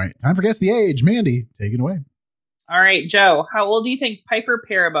 All right, time for Guess the Age. Mandy, take it away. All right, Joe, how old do you think Piper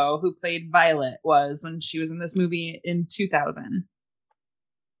Perabo, who played Violet, was when she was in this movie in 2000?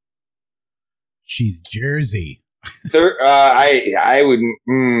 She's Jersey. I would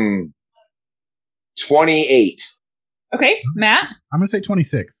 28. Okay, Matt? I'm going to say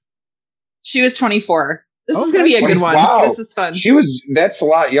 26. She was 24. This is going to be a good one. Wow. This is fun. That's a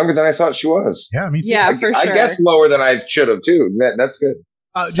lot younger than I thought she was. Yeah, me too. Yeah, for sure. I guess lower than I should have, too. That's good.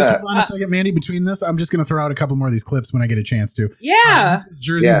 Just hold on a second, Mandy. Between this, I'm just going to throw out a couple more of these clips when I get a chance to. Yeah. This is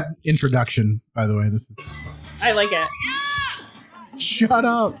Jersey's introduction, by the way. I like it. Shut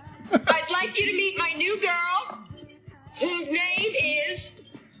up. I'd like you to meet my new girl, whose name is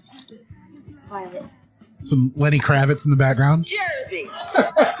Violet. Some Lenny Kravitz in the background. Jersey.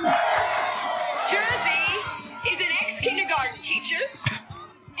 Jersey is an ex-kindergarten teacher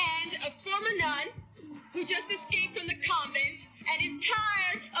and a former nun who just escaped from the convent and is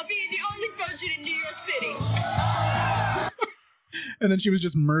tired of being the only virgin in New York City. And then she was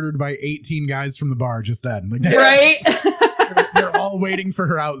just murdered by 18 guys from the bar just then. Like, right? They're all waiting for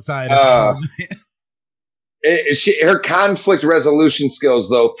her outside. Her conflict resolution skills,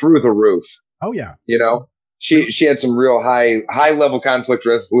 though, through the roof. Oh, yeah. You know, she had some real high level conflict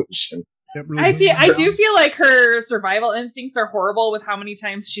resolution. I do feel like her survival instincts are horrible with how many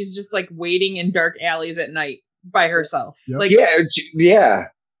times she's just like waiting in dark alleys at night by herself. Yep. Like, yeah.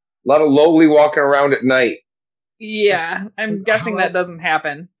 A lot of lowly walking around at night. Yeah, I'm guessing that doesn't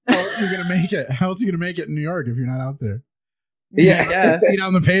happen. How else are you gonna make it? How else are you gonna make it in New York if you're not out there? Yeah, feet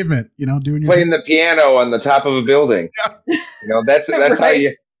on the pavement, doing playing the piano on the top of a building. Yeah. That's right. how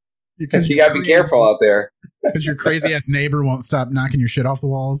you gotta be careful out there. Because your crazy ass neighbor won't stop knocking your shit off the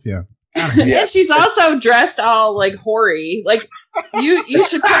walls. Yeah. And she's also dressed all like hoary. Like you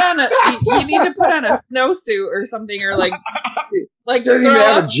should put on you need to put on a snowsuit or something, or like doesn't even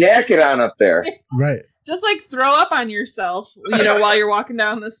have a jacket on up there. Right. Just like throw up on yourself, while you're walking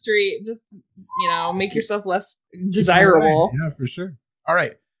down the street. Just make yourself less desirable. Yeah, for sure. All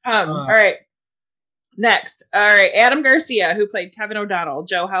right. All right. Next. All right. Adam Garcia, who played Kevin O'Donnell.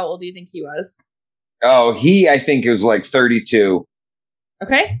 Joe, how old do you think he was? Oh, I think was like 32.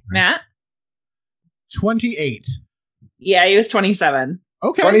 Okay. Matt? 28. Yeah, he was 27.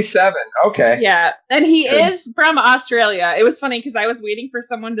 Okay. 27. Okay. Yeah. And he is from Australia. It was funny because I was waiting for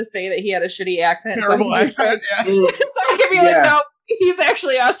someone to say that he had a shitty accent. Terrible accent, yeah. So I could be like, no, he's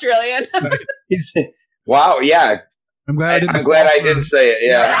actually Australian. Wow, yeah. I'm glad I didn't say it,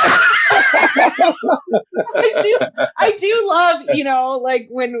 yeah. I do love, like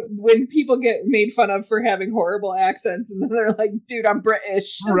when people get made fun of for having horrible accents and then they're like, dude, I'm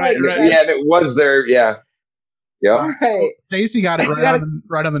British. Right. Yeah, and it was there, yeah. Yeah. All right. Stacy got it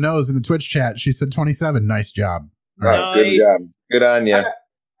right on the nose in the Twitch chat. She said 27. Nice job. Right. Nice. Good job. Good on you.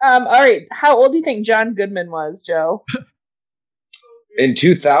 All right. How old do you think John Goodman was, Joe? In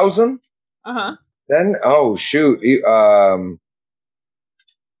 2000? Uh-huh. Then, shoot.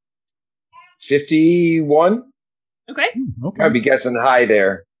 51? Okay. I'd be guessing high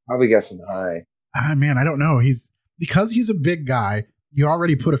there. I'll be guessing high. Man, I don't know. Because he's a big guy, you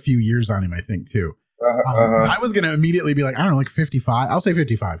already put a few years on him, I think, too. I was going to immediately be like, I don't know, like 55. I'll say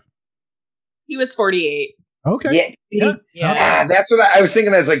 55. He was 48. Okay. Yeah. That's what I was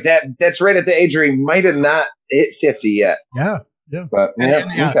thinking. I was like, that's right at the age where he might have not hit 50 yet. Yeah. But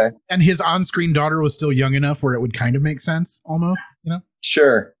okay. And his on-screen daughter was still young enough where it would kind of make sense, almost,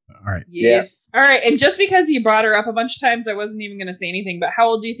 Sure. All right. Yes. Yeah. All right. And just because you brought her up a bunch of times, I wasn't even going to say anything. But how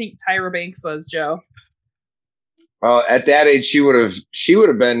old do you think Tyra Banks was, Joe? Well, at that age, she would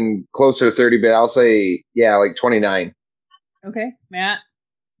have been closer to 30, but I'll say, like 29. Okay. Matt?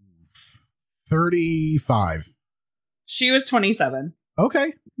 35. She was 27.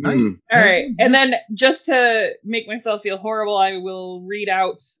 Okay. Nice. All right. And then just to make myself feel horrible, I will read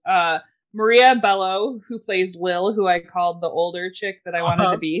out Maria Bello, who plays Lil, who I called the older chick that I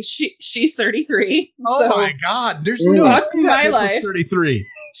wanted to be. She's 33. Oh so my God. There's no fuck my life. 33.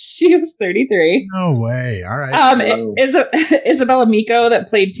 She was 33. No way. All right. Isabella Miko, that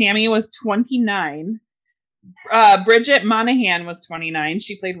played Tammy, was 29. Bridget Monahan was 29.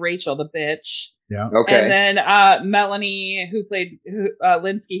 She played Rachel, the bitch. Yeah. Okay. And then Melanie, who played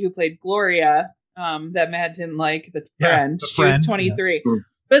Linsky, who played Gloria, that Matt didn't like, the friend. She was 23. Yeah.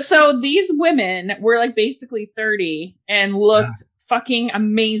 But so these women were like basically 30 and looked fucking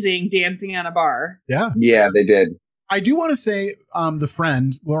amazing dancing on a bar. Yeah. Yeah, they did. I do want to say, the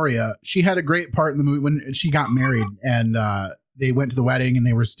friend, Gloria, she had a great part in the movie when she got married and they went to the wedding and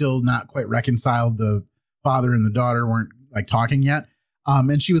they were still not quite reconciled. The father and the daughter weren't like talking yet.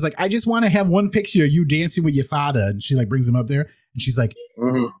 And she was like, I just want to have one picture of you dancing with your father. And she like brings him up there and she's like,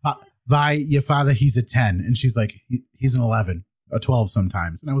 why your father, he's a 10. And she's like, he's an 11, a 12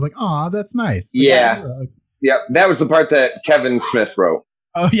 sometimes. And I was like, oh, that's nice. Like, yeah. Yep. That was the part that Kevin Smith wrote.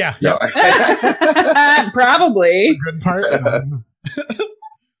 Oh, yeah. No. Probably. Good part.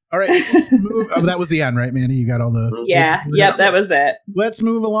 All right. That was the end, right, Manny? You got all the... Yeah. Yep, that was it. Let's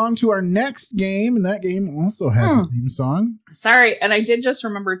move along to our next game. And that game also has a theme song. Sorry. And I did just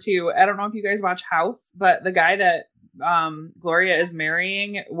remember, too, I don't know if you guys watch House, but the guy that Gloria is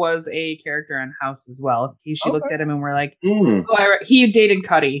marrying was a character on House as well. She looked at him and we're like, he dated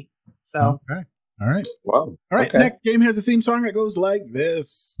Cuddy. So... Okay. All right. Wow. All right. Okay. Next game has a theme song that goes like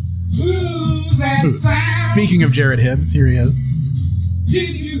this. Ooh, that sound. Speaking of Jared Hibbs, here he is.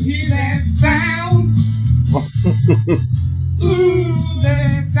 Did you hear that sound? Ooh, that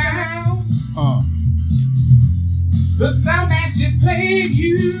sound. The sound that just played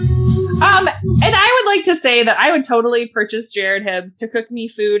you. And I would like to say that I would totally purchase Jared Hibbs to cook me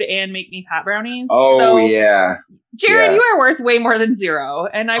food and make me pot brownies. Oh, so, yeah. Jared, you are worth way more than zero.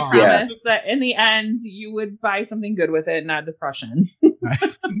 And I promise that in the end, you would buy something good with it, not depression.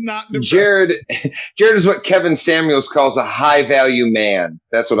 Not depression. Jared is what Kevin Samuels calls a high value man.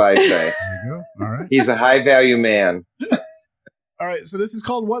 That's what I say. There you go. All right. He's a high value man. All right, so this is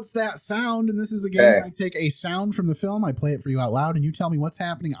called What's That Sound? And this is a game where I take a sound from the film, I play it for you out loud, and you tell me what's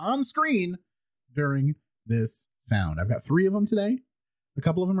happening on screen during this sound. I've got 3 of them today. A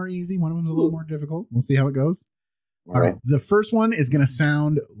couple of them are easy. One of them is a little more difficult. We'll see how it goes. All right, the first one is going to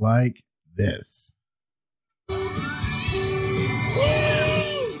sound like this. All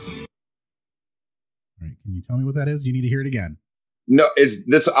right, can you tell me what that is? Do you need to hear it again? No, is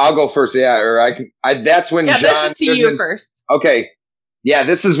this? I'll go first. Yeah, or I can. That's when John. This is to you first. Okay, yeah,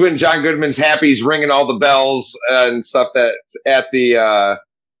 this is when John Goodman's happy. He's ringing all the bells and stuff that's at the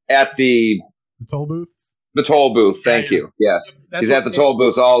toll booths. The toll booth. Thank you. Yes, he's at the toll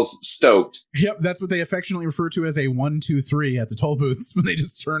booth, all stoked. Yep, that's what they affectionately refer to as a 1, 2, 3 at the toll booths when they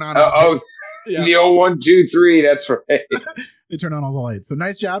just turn on. The old 1, 2, 3. That's right. They turn on all the lights. So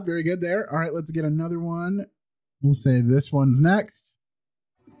nice job, very good there. All right, let's get another one. We'll say this one's next.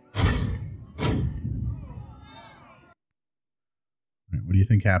 All right, what do you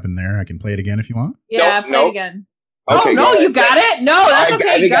think happened there? I can play it again if you want. Yeah, play it again. Okay, you got it? No, that's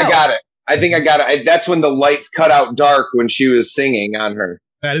okay. I think I got it. That's when the lights cut out dark when she was singing on her.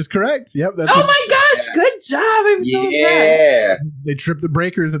 That is correct. Yep. That's my gosh, good job. I'm so impressed. They tripped the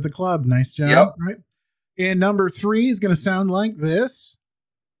breakers at the club. Nice job. Yep. Right. And number 3 is going to sound like this.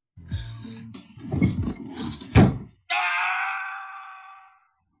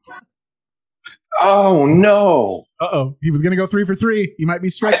 Oh, no. Uh-oh. He was going to go 3 for 3. He might be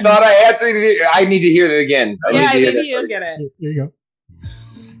stretching. I thought I had to. I need to hear it again. Maybe you'll get it. Here you go.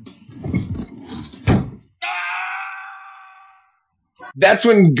 That's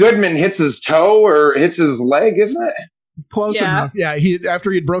when Goodman hits his toe or hits his leg, isn't it? Close enough. Yeah,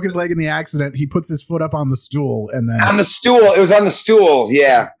 after he broke his leg in the accident, he puts his foot up on the stool and then on the stool. It was on the stool.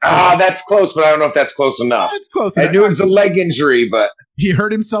 Yeah. That's close, but I don't know if that's close enough. That's close I enough. knew it was a leg injury, but he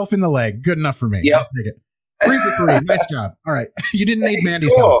hurt himself in the leg. Good enough for me. Yep. 3 for 3. Nice job. All right. You didn't need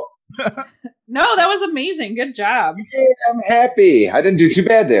Mandy's help. No, that was amazing. Good job. Yeah, I'm happy. I didn't do too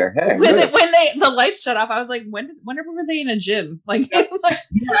bad there. Hey, when the lights shut off, I was like, whenever were they in a gym? Like, that's what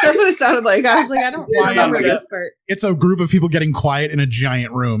it sounded like. I was like, I don't remember this part. It's a group of people getting quiet in a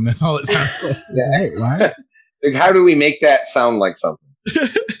giant room. That's all it sounds like. Yeah. Why? Like, how do we make that sound like something?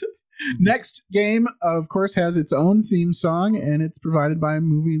 Next game, of course, has its own theme song, and it's provided by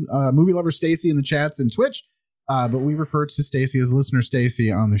movie lover Stacy in the chats and Twitch. But we refer to Stacy as listener Stacy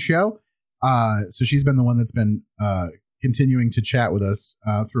on the show. So she's been the one that's been continuing to chat with us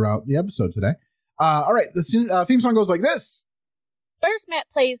throughout the episode today. All right, the theme song goes like this. First, Matt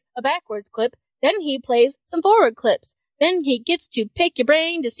plays a backwards clip, then he plays some forward clips. Then he gets to pick your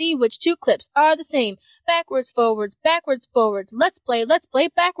brain to see which two clips are the same. Backwards, forwards, backwards, forwards. Let's play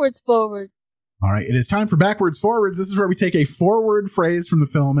backwards, forward. All right, it is time for Backwards Forwards. This is where we take a forward phrase from the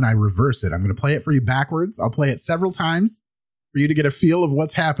film and I reverse it. I'm going to play it for you backwards. I'll play it several times for you to get a feel of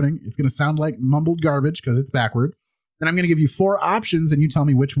what's happening. It's going to sound like mumbled garbage because it's backwards. Then I'm going to give you 4 options and you tell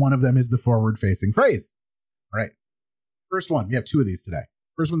me which one of them is the forward-facing phrase. All right, first one. We have 2 of these today.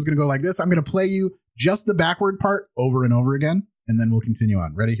 First one's going to go like this. I'm going to play you just the backward part over and over again, and then we'll continue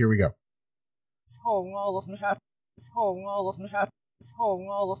on. Ready? Here we go. All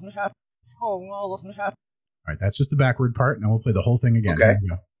right, that's just the backward part. Now we'll play the whole thing again. Okay. Here we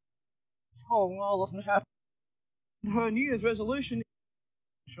go. Her New Year's resolution: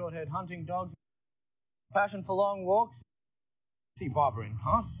 short-haired hunting dogs, passion for long walks. See Barbara in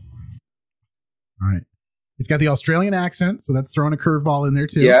Hunt. All right. It's got the Australian accent, so that's throwing a curveball in there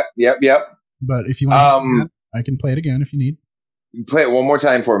too. Yep. But if you want, I can play it again if you need. Play it one more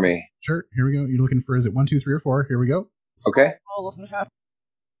time for me. Sure. Here we go. You're looking for, is it 1, 2, 3, or 4? Here we go. Okay.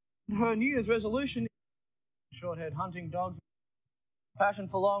 Her New Year's resolution: short-haired hunting dogs, passion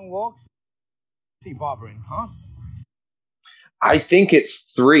for long walks. See Barbara in Hunt. I think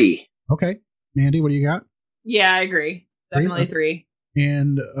it's 3. Okay. Mandy, what do you got? Yeah, I agree. Definitely 3.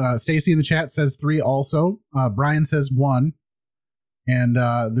 And Stacy in the chat says 3 also. Brian says 1. And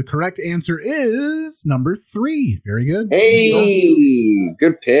the correct answer is number 3. Very good. Hey,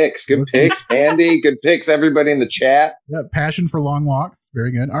 good picks. Good picks, Andy. Good picks, everybody in the chat. Yeah, passion for long walks.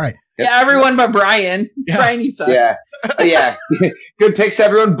 Very good. All right. Yeah, everyone but Brian. Yeah. Brian, you suck. Yeah. Good picks,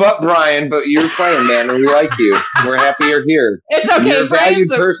 everyone but Brian. But you're playing, man, and we like you. We're happy you're here. It's okay. You're a valued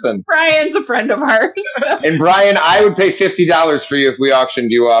person. Brian's a friend of ours. And Brian, I would pay $50 for you if we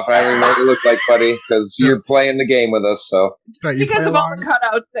auctioned you off. I don't even know what you look like, buddy, because you're playing the game with us. So right, because of all the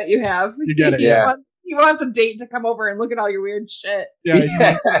cutouts that you have, you get it. Yeah. He wants a date to come over and look at all your weird shit. Yeah,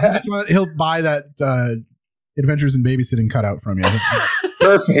 he'll buy that Adventures in Babysitting cutout from you.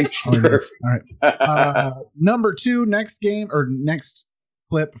 Perfect. All right. Number 2, next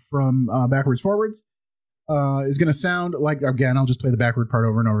clip from Backwards Forwards is going to sound like, again, I'll just play the backward part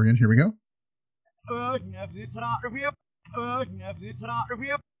over and over again. Here we go.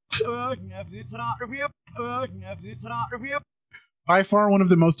 By far one of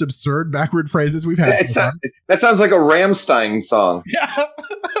the most absurd backward phrases we've had. That sounds like a Rammstein song. Yeah.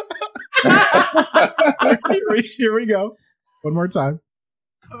 Here we go. One more time.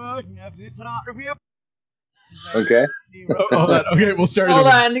 Okay. Hold on. Okay, we'll start. Hold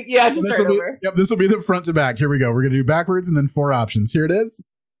on. Yeah, just start over. Yep, this will be the front to back. Here we go. We're going to do backwards and then 4 options. Here it is.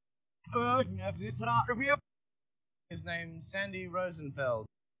 His name's Sandy Rosenfeld.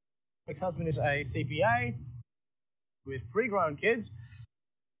 Ex-husband is a CPA with 3 grown kids.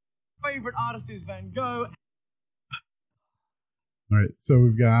 Favorite artist is Van Gogh. All right, so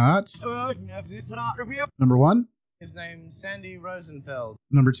we've got number 1. His name's Sandy Rosenfeld.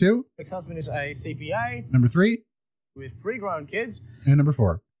 Number 2. Ex-husband is a CPA. Number 3. With 3 grown kids. And number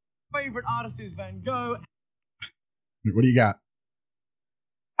 4. Favorite artist is Van Gogh. What do you got?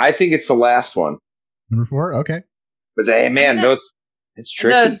 I think it's the last one. Number 4? Okay. But hey, man, it's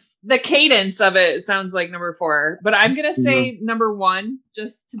tricky. The cadence of it sounds like number 4, but I'm gonna say number 1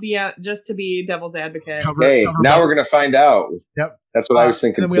 just to be devil's advocate. Now we're gonna find out. Yep, that's what I was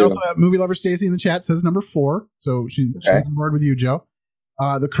thinking too. We also have movie lover Stacy in the chat says number 4, so she's on board with you, Joe.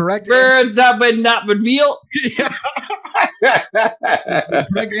 The correct birds that would not reveal. The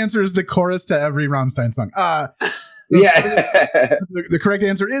correct answer is the chorus to every Rammstein song. The correct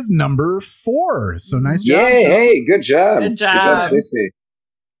answer is number 4. So nice job. Hey, good job. Good job. Stacy.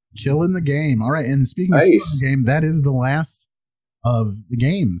 Killing the game. All right, and speaking of the game, that is the last of the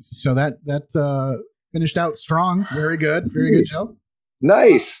games. So that finished out strong. Very good. Very good, Joe.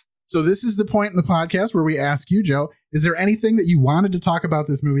 Nice. So this is the point in the podcast where we ask you, Joe, is there anything that you wanted to talk about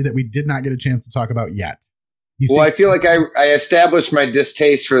this movie that we did not get a chance to talk about yet? Well, I feel like I established my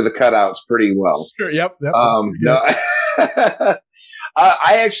distaste for the cutouts pretty well. Sure. Yep. No,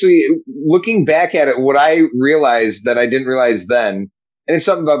 I actually, looking back at it, what I realized that I didn't realize then, and it's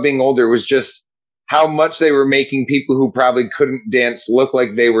something about being older, was just how much they were making people who probably couldn't dance look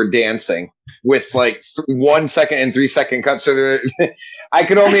like they were dancing with like 1 second and 3 second cuts. So I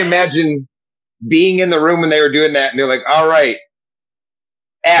could only imagine being in the room when they were doing that, and they're like, "All right,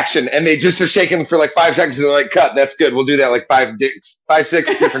 action," and they just are shaking for like 5 seconds and they're like, "Cut, that's good. We'll do that like 5,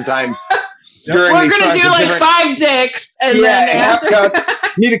 6 different times." We're gonna do like 5 dicks and then half cuts.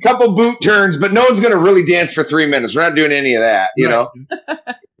 Need a couple boot turns, but no one's gonna really dance for 3 minutes. We're not doing any of that, you know.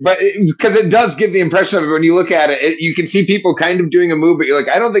 But because it does give the impression of it when you look at it, you can see people kind of doing a move, but you're like,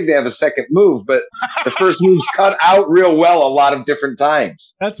 I don't think they have a second move. But the first move's cut out real well a lot of different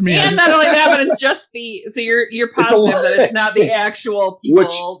times. That's me. And not only that, but it's just feet. So you're positive that it's not the actual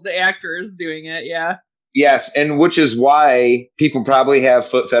people, the actors doing it. Yeah. Yes, and which is why people probably have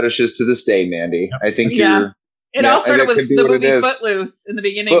foot fetishes to this day, Mandy. I think you're. It all started with the movie Footloose in the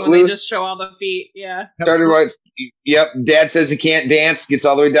beginning when they just show all the feet. Yeah. Started with, Dad says he can't dance, gets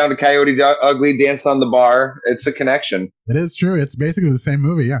all the way down to Coyote Ugly, danced on the bar. It's a connection. It is true. It's basically the same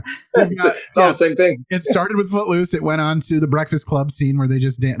movie. Yeah. It's all the same thing. It started with Footloose. It went on to the Breakfast Club scene where they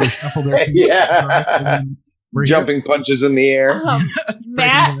just dance. They shuffle their feet. Yeah. Jumping punches in the air.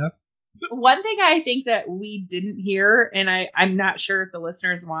 Matt. One thing I think that we didn't hear, and I'm not sure if the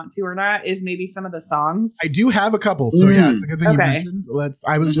listeners want to or not, is maybe some of the songs. I do have a couple, so yeah. Good thing you mentioned.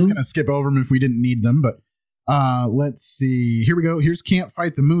 I was just gonna skip over them if we didn't need them, but let's see. Here we go. Here's "Can't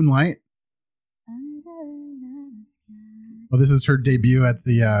Fight the Moonlight." Oh, this is her debut at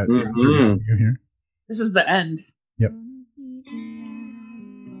the. Here. This is the end. Yep.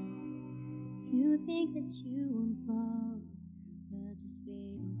 You think that you won't fall, but just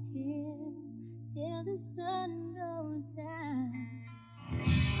wait till the sun goes down.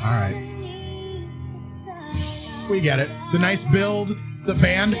 All right. We get it. The nice build, the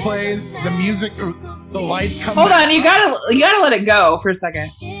band plays, the music, the lights come. Hold on, you gotta let it go for a second.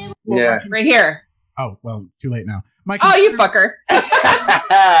 Yeah. Right here. Oh, well, too late now. Oh, you fucker.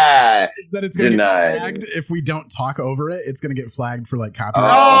 That it's going to Denied. get flagged if we don't talk over it. It's going to get flagged for like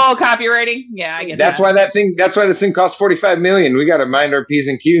copyright. Oh, copywriting. Yeah, I get That's that. That's why this thing costs $45 million. We got to mind our P's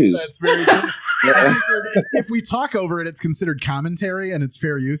and Q's. That's very true. If we talk over it, it's considered commentary and it's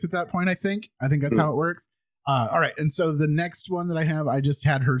fair use at that point, I think. I think that's how it works. All right. And so the next one that I have, I just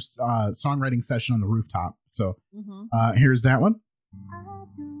had her songwriting session on the rooftop. So here's that one.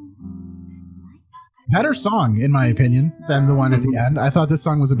 Better song, in my opinion, than the one at the end. I thought this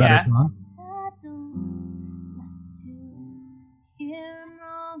song was a better song.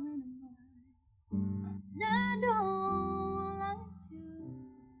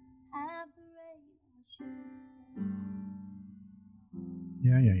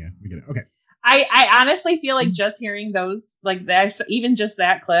 Yeah. We get it. Okay. I honestly feel like just hearing those, like that, even just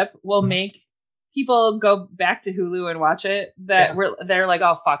that clip will make people go back to Hulu and watch it. They're like,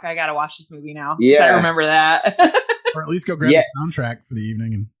 oh fuck, I gotta watch this movie now. Yeah, I remember that. Or at least go grab the soundtrack for the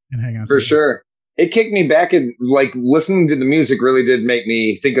evening and hang out. For sure. It kicked me back, and like listening to the music really did make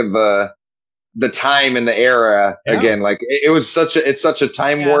me think of the time and the era again. Like it was such a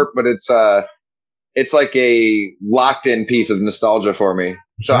time warp, but it's like a locked in piece of nostalgia for me.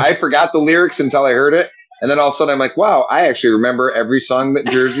 So I forgot the lyrics until I heard it. And then all of a sudden I'm like, wow, I actually remember every song that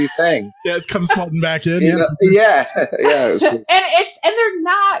Jersey sang. Yeah, it comes floating back in. Yeah. It was cool. And they're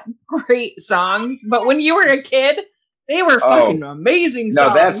not great songs, but when you were a kid, they were fucking amazing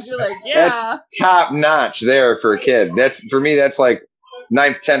songs. No, You're like, that's top notch there for a kid. That's like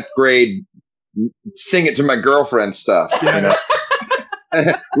 9th, 10th grade, sing it to my girlfriend stuff. You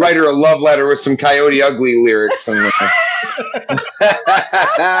know? Write her a love letter with some Coyote Ugly lyrics.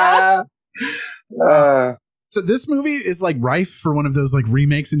 So this movie is like rife for one of those like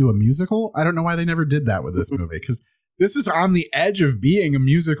remakes into a musical. I don't know why they never did that with this movie, because this is on the edge of being a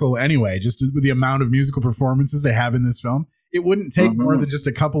musical anyway, just with the amount of musical performances they have in this film. It wouldn't take more than just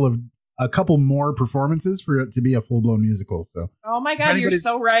a couple more performances for it to be a full-blown musical. So oh my god, you're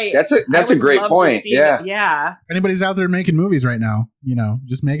so right. That's a great point. Yeah. If anybody's out there making movies right now,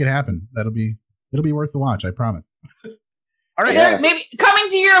 just make it happen. It'll be worth the watch, I promise. All right. Maybe coming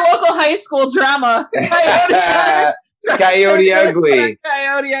to your local high school drama. Coyote Ugly.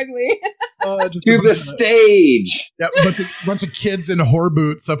 Coyote Ugly. To the stage. Yep, bunch of kids in whore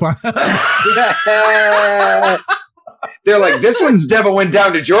boots up on. They're like, this one's Devil Went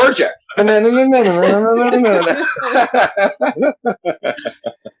Down to Georgia.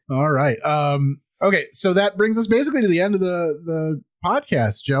 All right. Okay, so that brings us basically to the end of the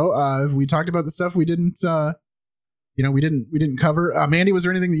podcast, Joe. We talked about the stuff we didn't we didn't cover. Mandy, was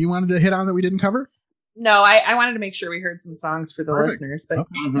there anything that you wanted to hit on that we didn't cover? No, I wanted to make sure we heard some songs for the listeners. But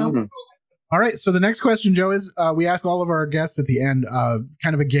All right, so the next question, Joe, is we ask all of our guests at the end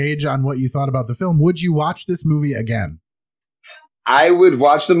kind of a gauge on what you thought about the film. Would you watch this movie again? I would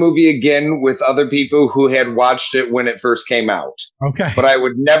watch the movie again with other people who had watched it when it first came out. Okay. But I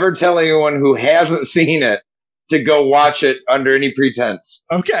would never tell anyone who hasn't seen it to go watch it under any pretense.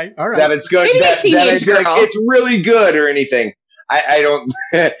 Okay, all right. That it's good. That it's like, it's really good or anything. I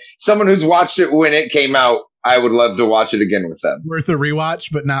don't. Someone who's watched it when it came out, I would love to watch it again with them. Worth a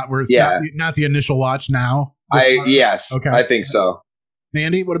rewatch, but not worth. Not the initial watch now. Yes. Okay. I think so.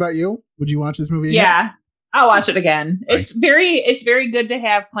 Mandy, what about you? Would you watch this movie again? Yeah, I'll watch it again. It's very good to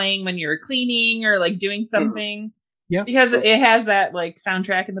have playing when you're cleaning or like doing something. Yeah, because it has that like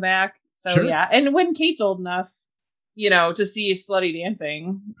soundtrack in the back. So Sure. yeah, and when Kate's old enough, to see slutty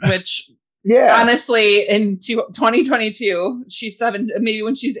dancing, which honestly in 2022 she's 7, maybe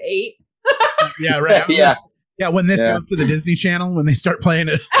when she's 8. Yeah, right. Yeah, when this Yeah. goes to the Disney Channel, when they start playing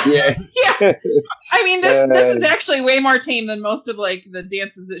it. Yeah. I mean, this is actually way more tame than most of like the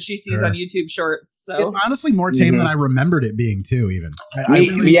dances that she sees Sure. on YouTube Shorts. So It's honestly more tame than I remembered it being too. Even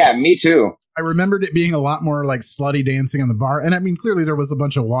Me too. I remembered it being a lot more like slutty dancing on the bar, and I mean, clearly there was a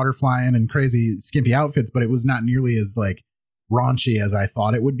bunch of water flying and crazy skimpy outfits, but it was not nearly as like raunchy as I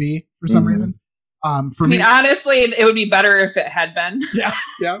thought it would be for some reason. For me, honestly, it would be better if it had been. Yeah,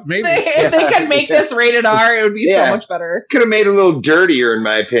 maybe. If they could make this rated R, it would be so much better. Could have made it a little dirtier, in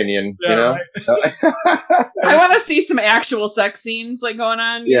my opinion. Yeah, you know. I want to see some actual sex scenes like going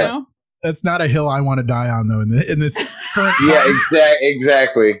on. You know. That's not a hill I want to die on, though. In this current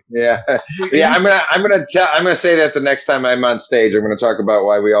Exactly. Yeah, yeah. I'm gonna say that the next time I'm on stage, I'm gonna talk about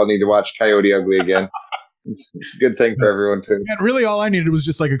why we all need to watch Coyote Ugly again. It's a good thing for everyone too. And really, all I needed was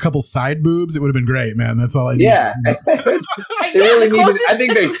just like a couple side boobs. It would have been great, man. That's all I needed. Yeah, they really needed. I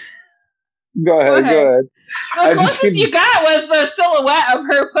think they. Go ahead. The closest you got was the silhouette of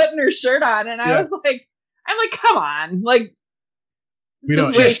her putting her shirt on, and I was like, come on, like. This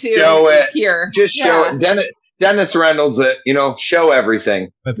is way too show it. Here. Just show it. Dennis Reynolds, show everything.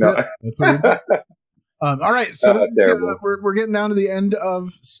 That's it. That's what we do. All right, so we're getting down to the end of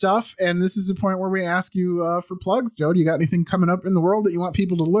stuff, and this is the point where we ask you for plugs. Joe, do you got anything coming up in the world that you want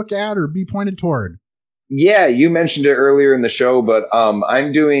people to look at or be pointed toward? Yeah, you mentioned it earlier in the show, but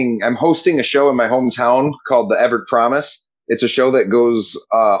I'm hosting a show in my hometown called the Everett Promise. It's a show that goes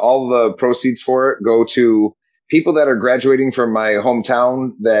all the proceeds for it go to people that are graduating from my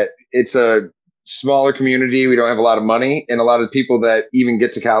hometown. That it's a smaller community. We don't have a lot of money, and a lot of people that even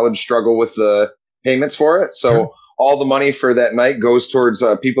get to college struggle with the payments for it. So all the money for that night goes towards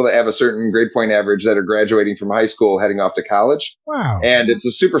people that have a certain grade point average that are graduating from high school, heading off to college. Wow. And it's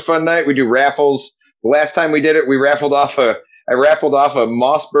a super fun night. We do raffles. The last time we did it, I raffled off a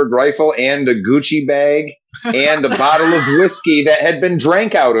Mossberg rifle and a Gucci bag and a bottle of whiskey that had been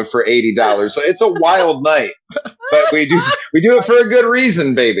drank out of for $80. So it's a wild night, but we do it for a good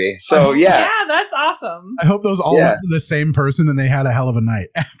reason, baby. So yeah, that's awesome. I hope those all went to the same person and they had a hell of a night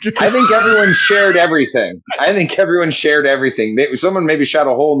after. I think everyone shared everything. Someone maybe shot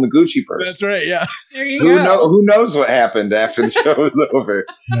a hole in the Gucci purse. That's right. Yeah. There you go. Who knows what happened after the show was over?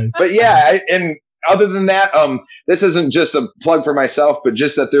 But yeah, other than that, this isn't just a plug for myself, but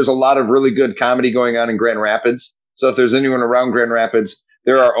just that there's a lot of really good comedy going on in Grand Rapids. So if there's anyone around Grand Rapids,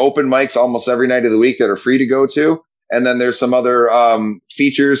 there are open mics almost every night of the week that are free to go to. And then there's some other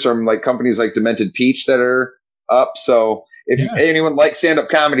features from like companies like Demented Peach that are up. So if anyone likes stand-up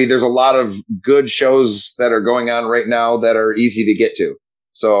comedy, there's a lot of good shows that are going on right now that are easy to get to.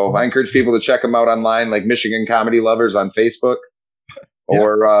 So I encourage people to check them out online, like Michigan Comedy Lovers on Facebook.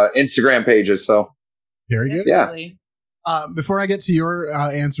 Or Instagram pages. So very good. Yeah. Before I get to your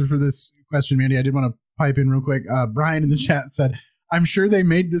answer for this question, Mandy, I did want to pipe in real quick. Brian in the chat said, "I'm sure they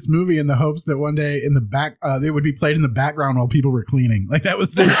made this movie in the hopes that one day in the back it would be played in the background while people were cleaning." Like that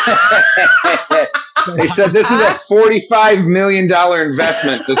was the. They said this is a $45 million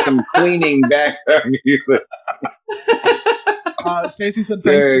investment to some cleaning background music. Stacy said,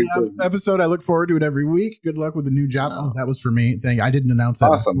 "Thanks for the episode. I look forward to it every week. Good luck with the new job." Oh, that was for me. I didn't announce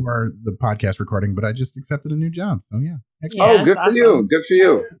that before the podcast recording, but I just accepted a new job. So yeah. Good for you. Good for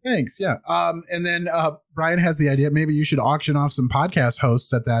you. Thanks. Yeah. And then Brian has the idea. Maybe you should auction off some podcast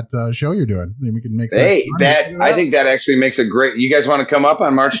hosts at that show you're doing. Maybe we can make. I think that actually makes a great. You guys want to come up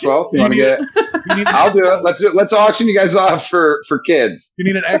on March 12th? You want to get it? I'll do it. Let's auction you guys off for kids. You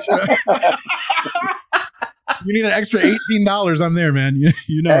need an extra. You need an extra $18. I'm there, man.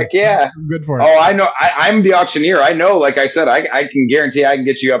 You know. Heck yeah. I'm good for it. Oh, I know. I'm the auctioneer. I know. Like I said, I can guarantee I can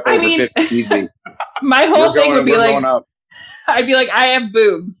get you up over 50 easy. My whole thing would be like, I'd be like, I have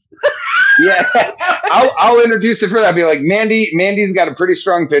boobs. Yeah. I'll introduce it for that. I'll be like, Mandy's got a pretty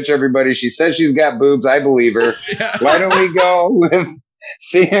strong pitch, everybody. She says she's got boobs. I believe her. Yeah. Why don't we go with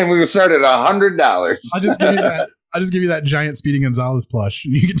seeing we will start at $100? I'll just give you that giant Speedy Gonzalez plush.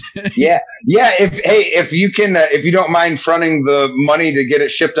 Yeah. If you can, if you don't mind fronting the money to get it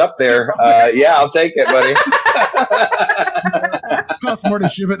shipped up there, I'll take it, buddy. costs more to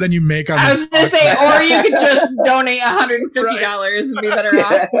ship it than you make on. I was going to say, or you could just donate $150 and be better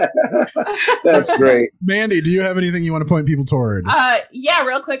off. That's great. Mandy, do you have anything you want to point people toward? Yeah,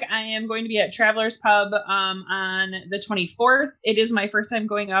 real quick. I am going to be at Travelers Pub on the 24th. It is my first time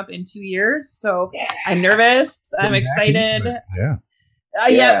going up in 2 years, so I'm nervous. I'm excited. Yeah.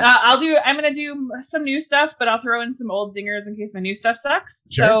 I'm going to do some new stuff, but I'll throw in some old zingers in case my new stuff sucks.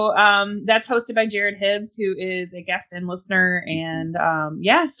 Sure. So, that's hosted by Jared Hibbs, who is a guest and listener. And,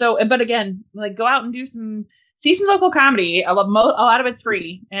 but again, like go out and see some local comedy. A lot of it's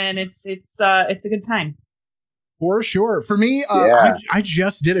free and it's a good time. For sure. For me, I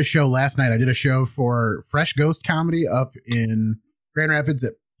just did a show last night. I did a show for Fresh Ghost Comedy up in Grand Rapids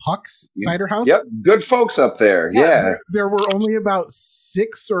at Puck's Cider House. Yep, good folks up there. Yeah. There were only about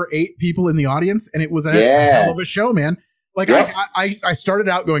 6 or 8 people in the audience, and it was a hell of a show, man. Like, I started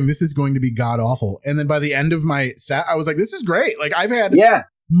out going, this is going to be god awful, and then by the end of my set, I was like, this is great. Like, I've had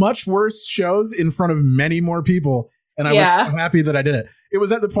much worse shows in front of many more people, and I was so happy that I did it. It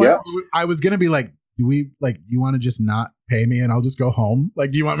was at the point where I was going to be like, do you want to just not pay me and I'll just go home?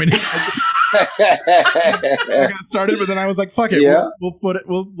 Like, do you want me to? I got started, but then I was like, fuck it. Yeah.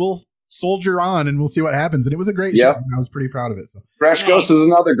 We'll soldier on and we'll see what happens. And it was a great show. And I was pretty proud of it. So Fresh Ghost is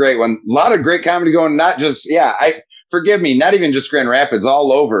another great one. A lot of great comedy going, not just, forgive me, not even just Grand Rapids,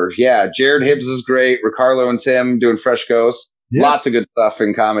 all over. Yeah. Jared Hibbs is great. Ricardo and Tim doing Fresh Ghost. Yeah. Lots of good stuff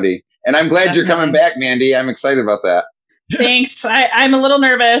in comedy. And I'm glad you're coming back, Mandy. I'm excited about that. Thanks. I'm a little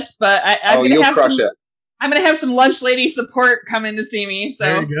nervous, but I'm going to have crush it. I'm going to have some lunch lady support come in to see me. So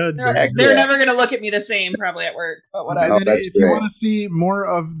very good. They're never going to look at me the same probably at work. But whatever. If you want to see more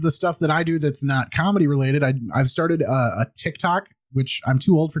of the stuff that I do that's not comedy related, I've started a TikTok, which I'm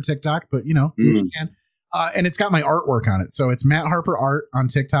too old for TikTok, but do what you can. And it's got my artwork on it. So it's Matt Harper Art on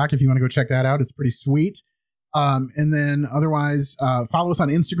TikTok. If you want to go check that out, it's pretty sweet. And then otherwise, follow us on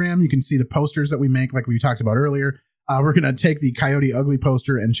Instagram. You can see the posters that we make, like we talked about earlier. We're going to take the Coyote Ugly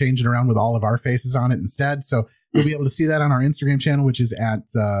poster and change it around with all of our faces on it instead. So you'll be able to see that on our Instagram channel, which is at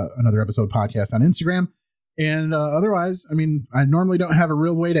Another Episode Podcast on Instagram. And otherwise, I mean, I normally don't have a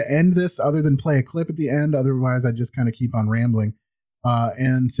real way to end this other than play a clip at the end. Otherwise, I just kind of keep on rambling.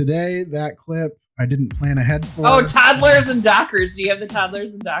 And today, that clip, I didn't plan ahead for. Oh, Toddlers and Dockers. Do you have the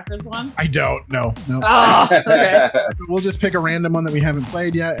Toddlers and Dockers one? I don't. No. Oh, okay. We'll just pick a random one that we haven't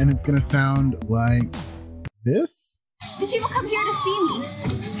played yet, and it's going to sound like this. The people come here to see me.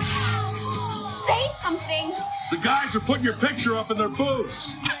 Say something. The guys are putting your picture up in their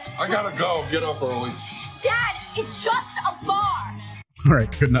booths. I gotta go. Get up early. Dad, it's just a bar. All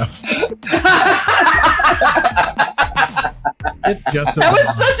right, good enough. That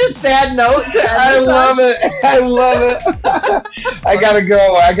was such a sad note. I love it. I gotta go.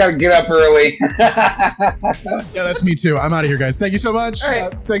 I gotta get up early. Yeah, that's me too. I'm out of here, guys. Thank you so much.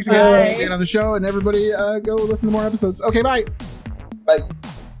 Right. Thanks again for being on the show, and everybody go listen to more episodes. Okay, bye. Bye.